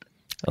up.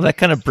 Well, that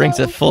kind of brings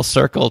it full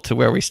circle to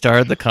where we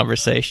started the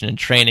conversation, and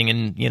training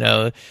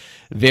in,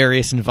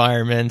 various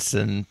environments,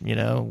 and,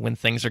 when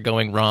things are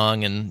going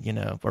wrong, and,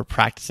 we're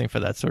practicing for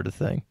that sort of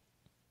thing.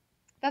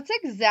 That's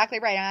exactly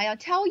right. And I'll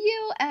tell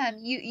you,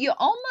 you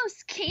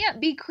almost can't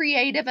be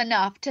creative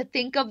enough to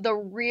think of the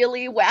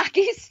really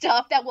wacky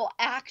stuff that will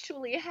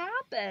actually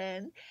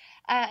happen,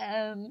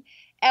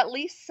 at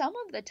least some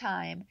of the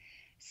time.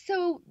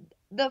 So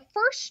the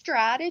first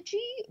strategy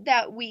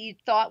that we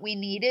thought we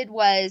needed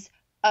was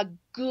a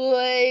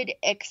good,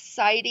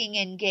 exciting,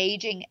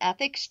 engaging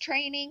ethics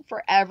training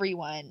for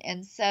everyone.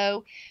 And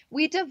so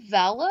we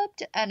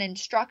developed an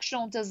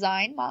instructional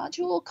design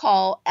module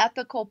called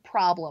Ethical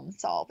Problem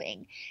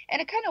Solving.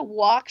 And it kind of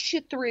walks you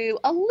through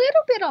a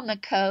little bit on the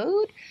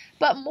code,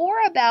 but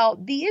more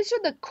about these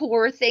are the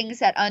core things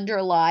that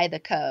underlie the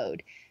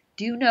code.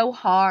 Do no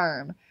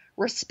harm,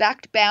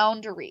 respect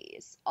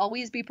boundaries,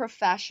 always be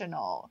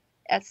professional,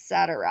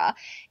 etc.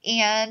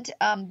 And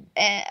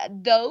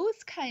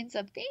those kinds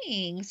of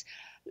things,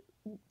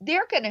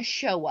 they're going to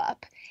show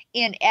up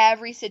in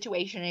every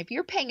situation. If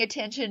you're paying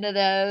attention to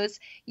those,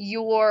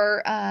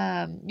 your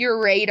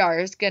radar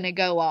is going to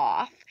go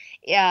off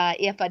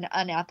if an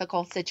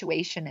unethical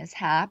situation is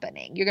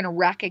happening. You're going to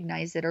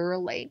recognize it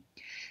early.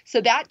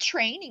 So that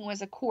training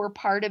was a core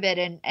part of it,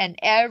 and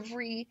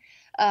every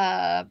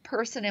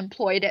person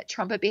employed at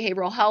Trumpet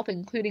Behavioral Health,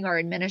 including our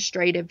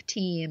administrative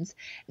teams,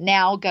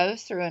 now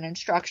goes through an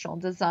instructional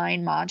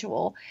design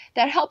module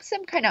that helps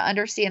them kind of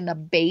understand the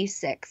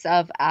basics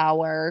of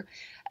our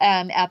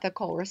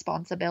ethical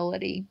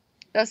responsibility.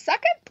 The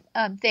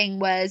second thing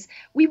was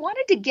we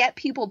wanted to get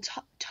people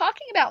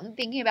talking about and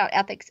thinking about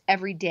ethics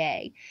every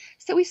day.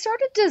 So we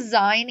started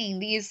designing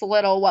these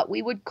little, what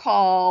we would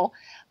call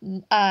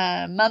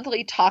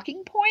monthly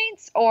talking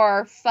points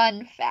or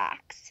fun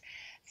facts.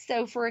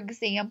 So, for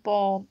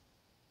example,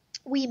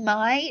 we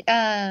might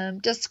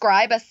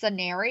describe a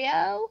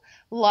scenario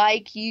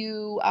like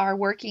you are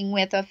working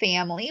with a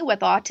family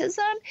with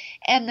autism,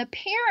 and the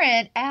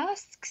parent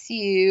asks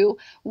you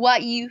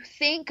what you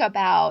think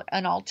about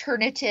an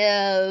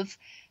alternative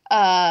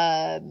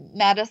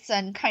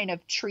medicine kind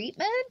of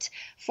treatment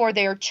for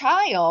their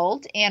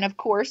child. And of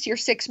course, you're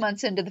 6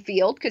 months into the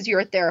field because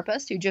you're a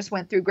therapist who just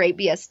went through great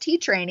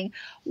BST training.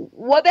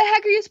 What the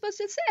heck are you supposed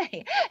to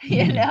say?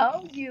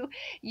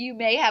 You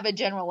may have a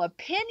general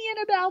opinion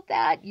about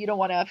that. You don't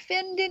want to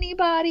offend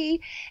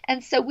anybody.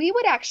 And so we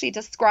would actually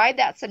describe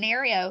that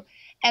scenario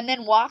and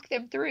then walk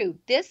them through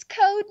this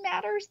code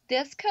matters,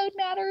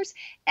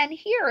 and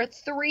here are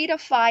 3 to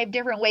 5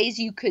 different ways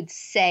you could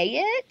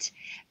say it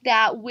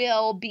that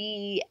will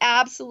be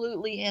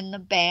absolutely in the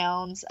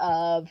bounds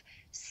of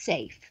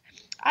safe.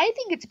 I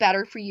think it's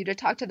better for you to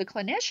talk to the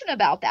clinician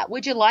about that.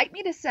 Would you like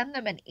me to send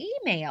them an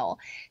email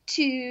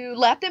to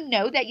let them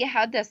know that you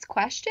had this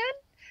question?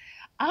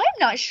 I'm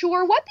not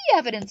sure what the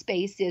evidence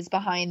base is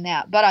behind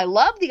that, but I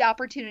love the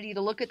opportunity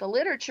to look at the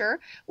literature.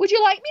 Would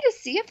you like me to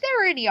see if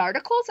there are any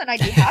articles? And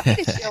I'd be happy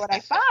to share what I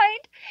find.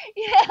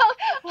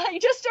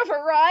 Like just a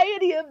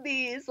variety of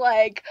these,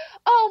 like,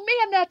 oh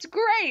man, that's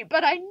great,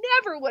 but I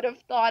never would have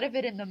thought of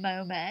it in the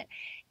moment.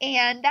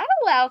 And that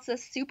allows the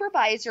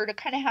supervisor to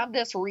kind of have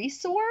this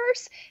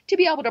resource to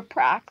be able to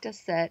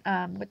practice it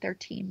with their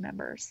team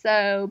members.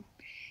 So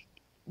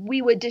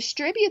we would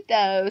distribute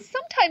those.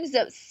 Sometimes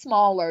it's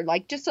smaller,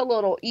 like just a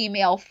little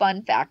email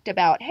fun fact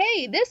about,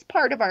 hey, this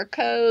part of our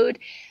code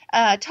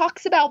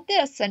talks about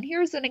this, and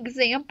here's an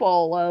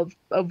example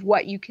of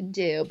what you can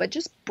do, but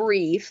just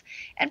brief,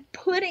 and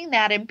putting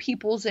that in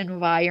people's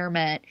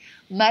environment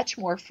much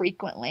more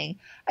frequently.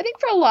 I think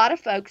for a lot of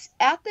folks,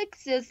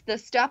 ethics is the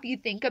stuff you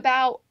think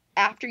about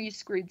after you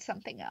screwed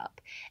something up,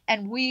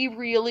 and we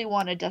really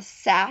wanted to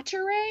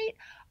saturate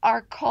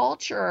our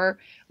culture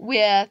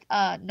with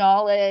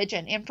knowledge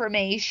and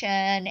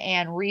information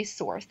and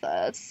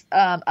resources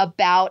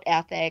about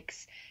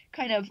ethics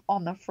kind of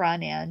on the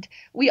front end.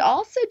 We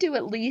also do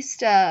at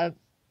least an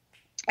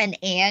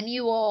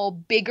annual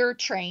bigger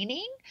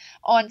training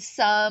on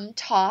some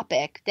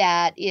topic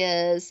that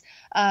is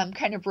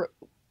kind of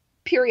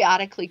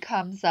periodically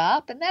comes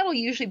up, and that'll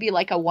usually be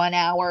like a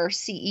 1-hour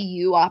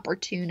CEU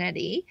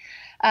opportunity.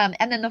 And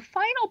then the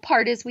final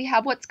part is we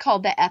have what's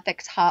called the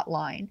ethics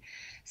hotline.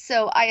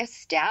 So I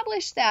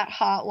established that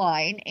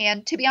hotline.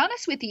 And to be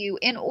honest with you,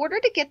 in order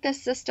to get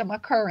this system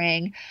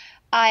occurring,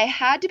 I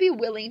had to be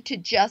willing to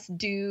just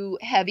do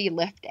heavy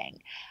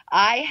lifting.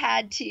 I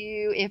had to,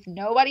 if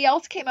nobody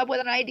else came up with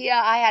an idea,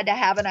 I had to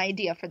have an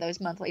idea for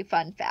those monthly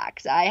fun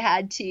facts. I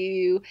had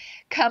to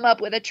come up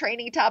with a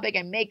training topic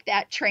and make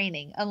that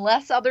training,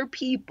 unless other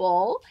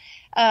people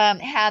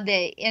had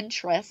the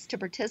interest to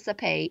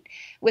participate.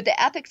 With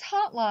the ethics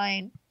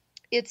hotline,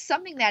 it's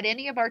something that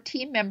any of our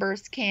team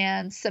members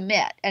can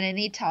submit at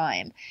any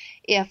time.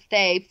 If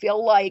they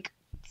feel like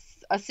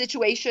a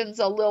situation's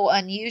a little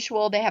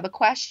unusual, they have a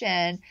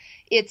question,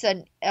 it's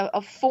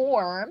a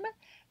form,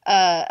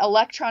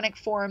 electronic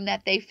form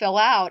that they fill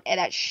out, and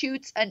it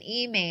shoots an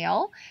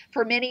email.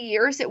 For many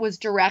years, it was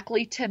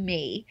directly to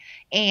me,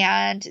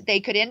 and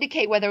they could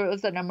indicate whether it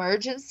was an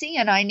emergency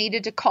and I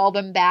needed to call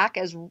them back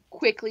as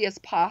quickly as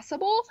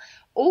possible,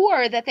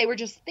 or that they were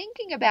just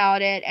thinking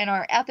about it and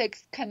our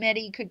ethics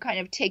committee could kind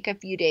of take a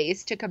few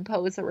days to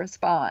compose a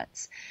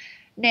response.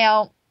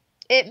 Now,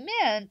 it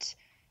meant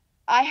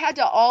I had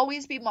to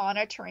always be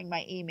monitoring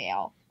my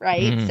email,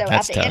 right? So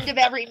at the end of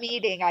every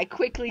meeting, I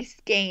quickly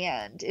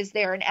scanned, is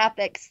there an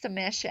ethics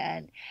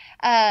submission?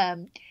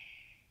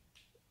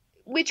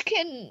 Which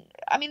can,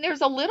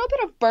 there's a little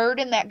bit of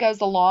burden that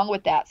goes along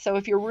with that. So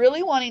if you're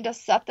really wanting to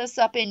set this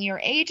up in your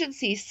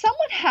agency,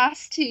 someone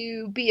has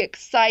to be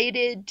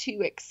excited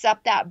to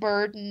accept that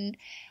burden.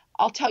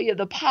 I'll tell you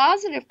the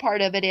positive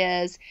part of it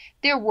is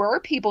there were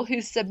people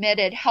who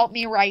submitted, help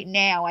me right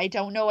now. I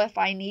don't know if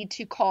I need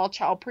to call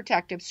Child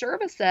Protective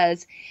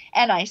Services.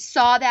 And I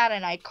saw that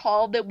and I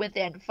called them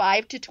within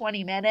 5 to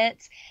 20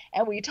 minutes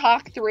and we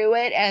talked through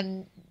it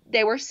and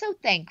they were so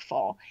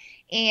thankful.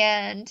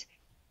 And,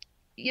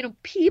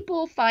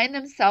 people find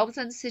themselves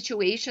in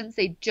situations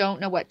they don't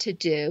know what to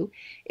do.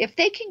 If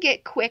they can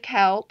get quick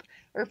help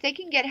or if they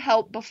can get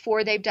help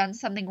before they've done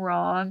something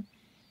wrong,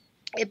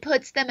 it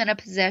puts them in a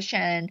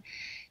position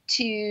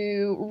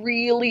to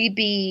really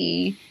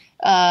be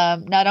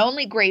not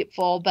only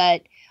grateful,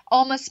 but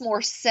almost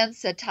more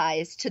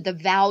sensitized to the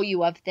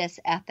value of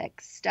this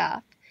ethics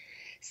stuff.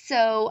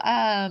 So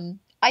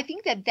I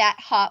think that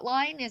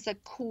hotline is a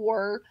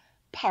core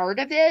part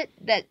of it,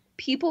 that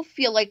people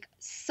feel like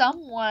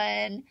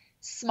someone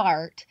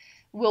smart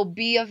will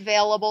be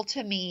available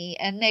to me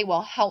and they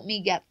will help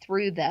me get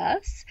through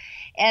this.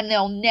 And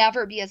there'll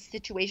never be a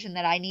situation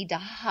that I need to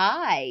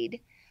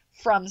hide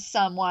from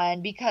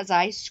someone because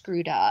I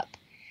screwed up.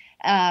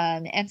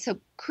 And so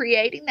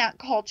creating that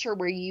culture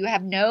where you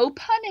have no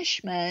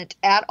punishment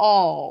at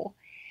all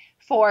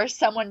for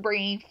someone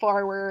bringing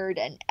forward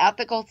an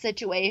ethical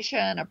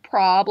situation, a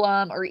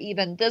problem, or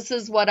even this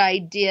is what I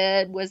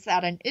did, was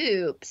that an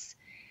oops?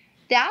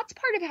 That's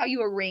part of how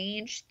you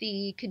arrange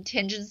the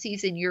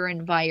contingencies in your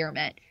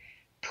environment.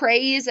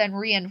 Praise and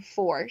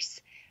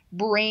reinforce,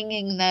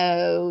 bringing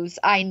those,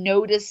 I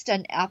noticed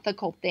an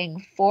ethical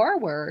thing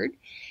forward,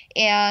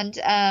 and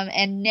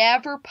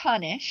never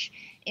punish.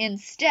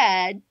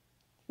 Instead,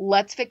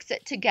 let's fix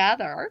it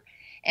together.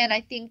 And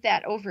I think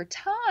that over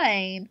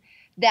time,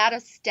 that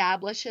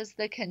establishes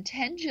the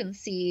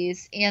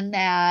contingencies in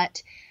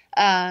that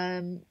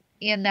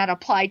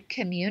applied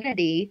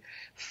community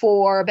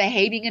for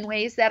behaving in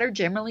ways that are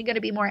generally going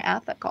to be more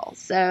ethical.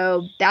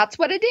 So that's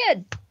what it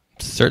did.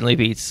 Certainly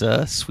beats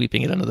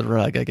sweeping it under the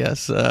rug, I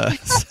guess.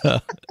 Yes,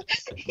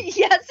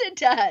 it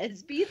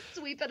does. Beats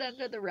sweep it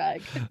under the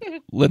rug.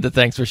 Linda,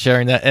 thanks for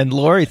sharing that. And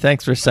Lori,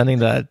 thanks for sending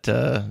that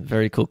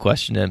very cool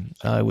question in.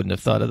 I wouldn't have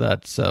thought of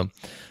that, so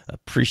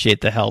appreciate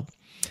the help.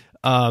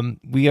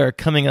 We are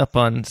coming up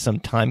on some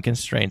time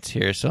constraints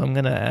here, so I'm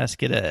going to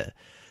ask you to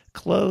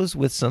close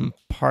with some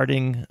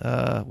parting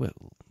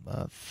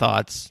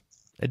thoughts,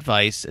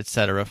 advice,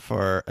 etc.,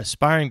 for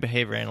aspiring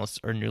behavior analysts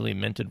or newly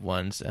minted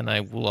ones. And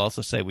I will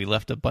also say we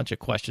left a bunch of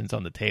questions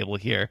on the table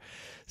here,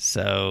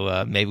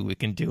 so maybe we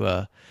can do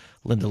a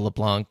Linda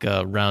LeBlanc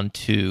round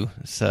 2.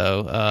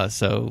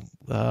 So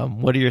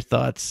what are your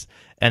thoughts?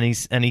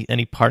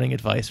 Any parting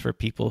advice for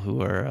people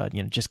who are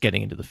just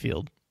getting into the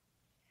field?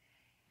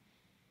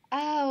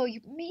 Oh,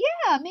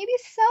 yeah, maybe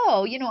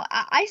so.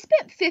 I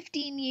spent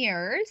 15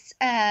 years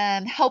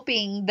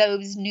helping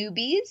those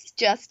newbies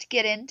just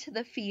get into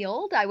the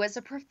field. I was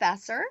a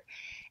professor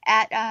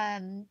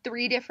at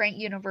 3 different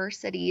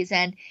universities,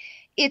 and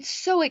it's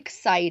so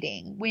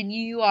exciting when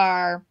you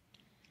are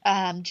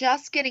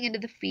just getting into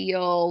the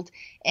field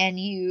and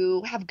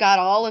you have got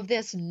all of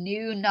this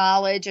new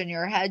knowledge and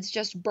your head's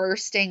just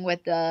bursting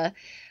with the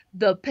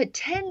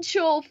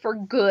potential for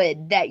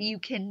good that you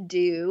can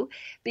do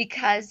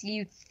because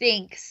you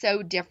think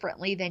so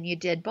differently than you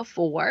did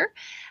before.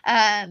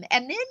 And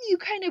then you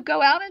kind of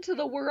go out into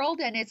the world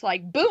and it's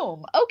like,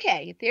 boom,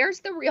 okay,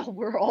 there's the real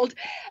world.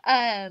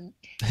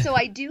 So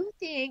I do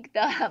think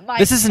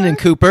this isn't in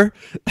Cooper.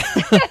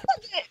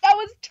 That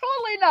was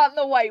totally not in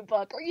the white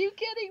book. Are you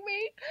kidding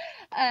me?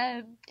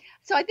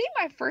 So I think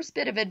my first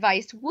bit of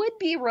advice would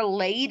be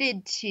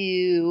related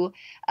to,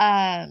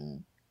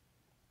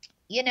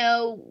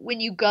 when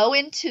you go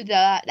into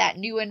that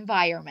new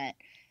environment,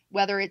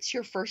 whether it's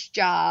your first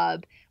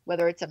job,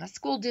 whether it's in a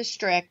school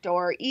district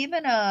or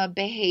even a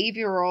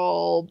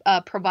behavioral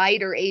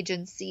provider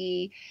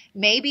agency,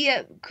 maybe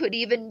it could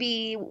even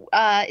be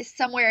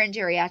somewhere in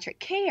geriatric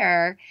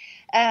care,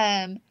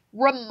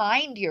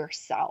 remind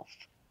yourself,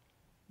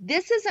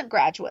 this isn't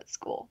graduate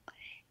school,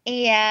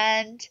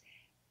 and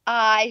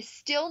I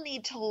still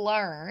need to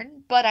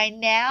learn, but I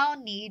now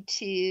need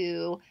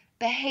to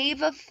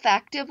behave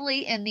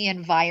effectively in the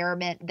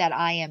environment that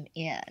I am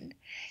in.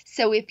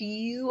 So if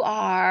you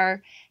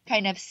are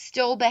kind of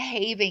still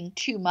behaving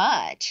too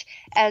much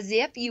as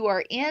if you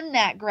are in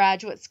that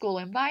graduate school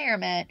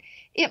environment,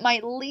 it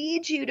might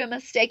lead you to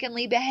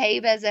mistakenly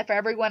behave as if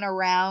everyone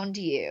around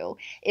you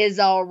is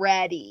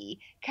already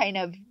kind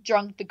of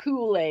drunk the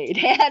Kool-Aid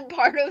and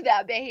part of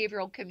that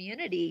behavioral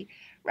community,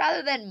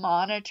 rather than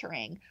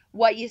monitoring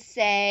what you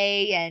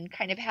say and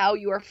kind of how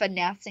you are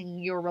finessing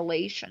your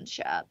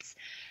relationships.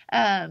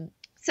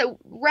 So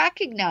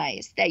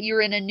recognize that you're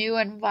in a new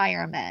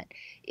environment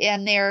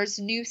and there's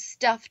new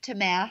stuff to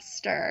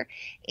master,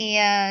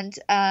 and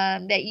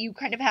that you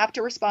kind of have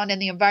to respond in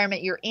the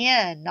environment you're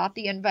in, not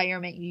the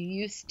environment you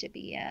used to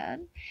be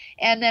in.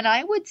 And then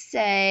I would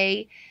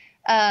say,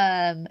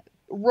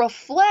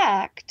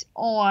 reflect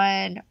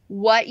on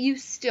what you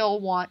still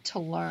want to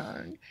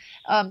learn.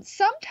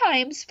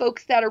 Sometimes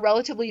folks that are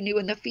relatively new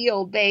in the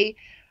field, they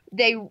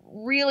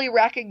really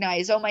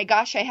recognize, oh my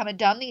gosh, I haven't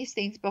done these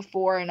things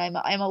before, and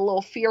I'm a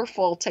little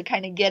fearful to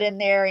kind of get in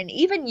there and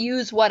even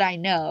use what I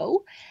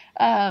know.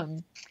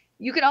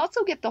 You can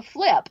also get the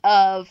flip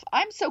of,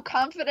 I'm so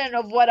confident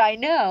of what I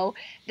know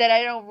that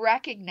I don't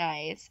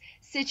recognize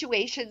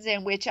situations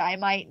in which I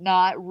might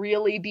not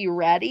really be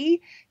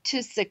ready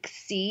to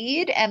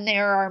succeed. And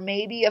there are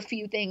maybe a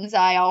few things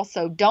I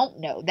also don't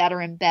know that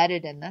are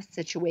embedded in this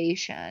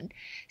situation.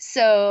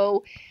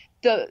 So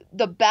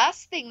the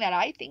best thing that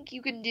I think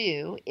you can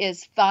do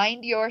is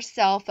find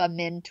yourself a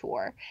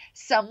mentor,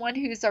 someone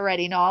who's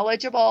already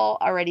knowledgeable,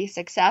 already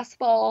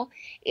successful,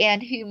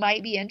 and who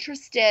might be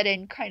interested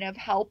in kind of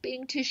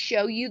helping to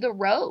show you the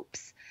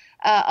ropes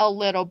a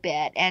little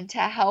bit, and to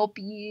help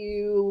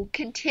you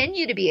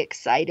continue to be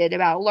excited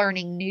about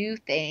learning new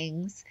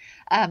things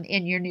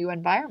in your new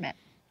environment.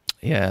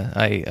 Yeah,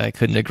 I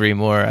couldn't agree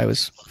more. I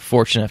was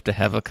fortunate enough to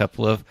have a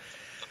couple of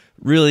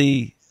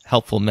really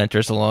helpful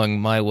mentors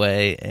along my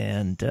way,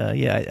 and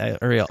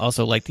I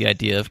also like the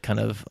idea of kind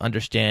of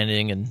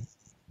understanding and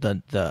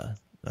the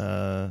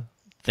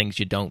things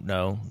you don't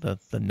know,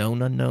 the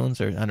known unknowns,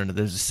 or I don't know.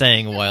 There's a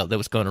saying that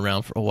was going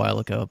around for a while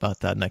ago about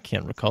that, and I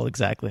can't recall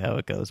exactly how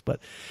it goes, but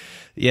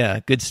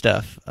yeah, good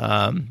stuff.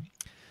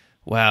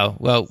 Wow,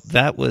 well,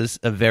 that was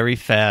a very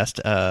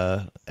fast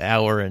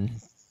hour and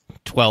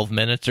 12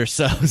 minutes or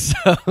so.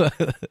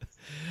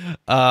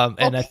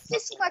 Thank you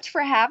so much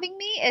for having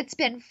me. It's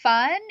been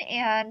fun,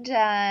 and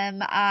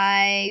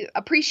I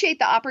appreciate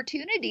the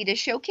opportunity to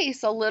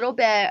showcase a little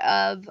bit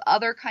of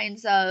other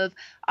kinds of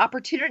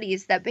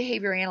opportunities that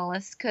behavior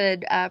analysts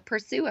could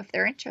pursue if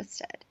they're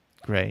interested.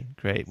 Great.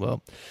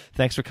 Well,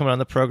 thanks for coming on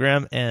the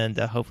program, and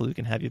hopefully we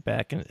can have you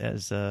back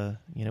as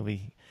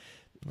we,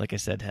 like I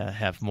said,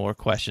 have more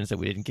questions that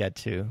we didn't get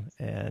to,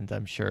 and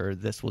I'm sure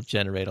this will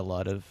generate a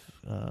lot of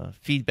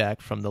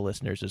feedback from the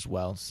listeners as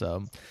well.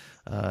 So,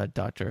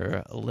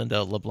 Dr.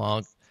 Linda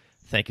LeBlanc,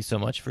 thank you so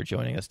much for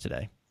joining us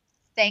today.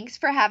 Thanks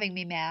for having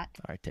me, Matt.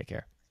 All right, take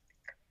care.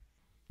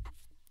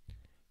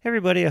 Hey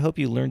everybody, I hope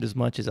you learned as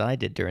much as I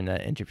did during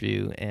that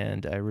interview,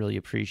 and I really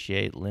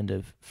appreciate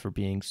Linda for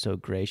being so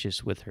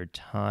gracious with her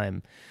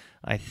time.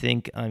 I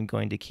think I'm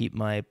going to keep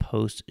my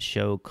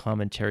post-show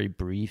commentary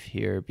brief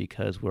here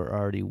because we're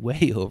already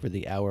way over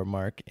the hour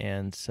mark,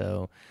 and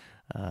so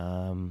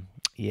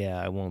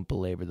I won't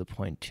belabor the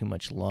point too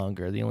much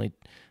longer. The only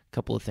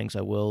couple of things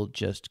I will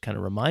just kind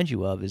of remind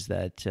you of is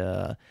that,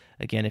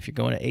 again, if you're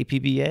going to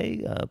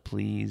APBA,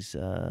 please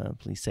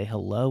say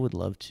hello. Would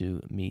love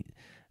to meet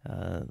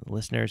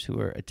listeners who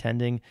are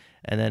attending.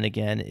 And then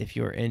again, if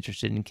you're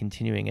interested in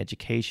continuing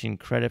education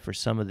credit for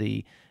some of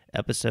the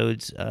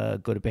episodes,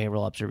 go to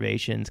Behavioral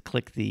Observations,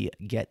 click the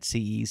Get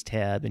CEs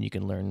tab, and you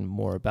can learn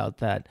more about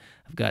that.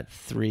 I've got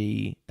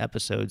 3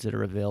 episodes that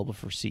are available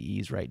for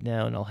CEs right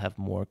now, and I'll have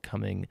more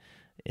coming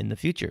in the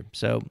future.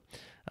 So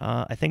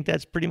I think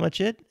that's pretty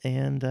much it,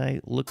 and I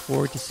look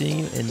forward to seeing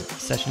you in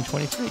session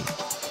 23.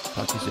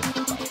 Talk to you soon.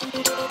 Bye.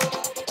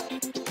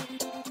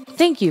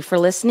 Thank you for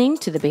listening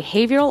to the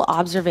Behavioral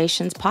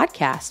Observations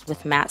podcast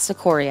with Matt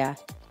Sikoria.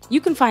 You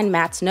can find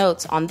Matt's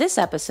notes on this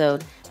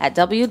episode at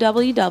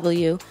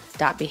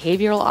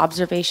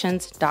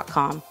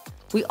www.behavioralobservations.com.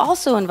 We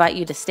also invite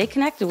you to stay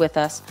connected with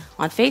us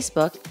on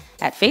Facebook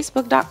at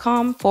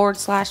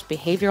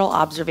facebook.com/behavioral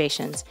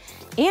observations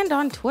and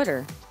on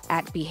Twitter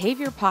at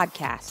Behavior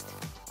Podcast.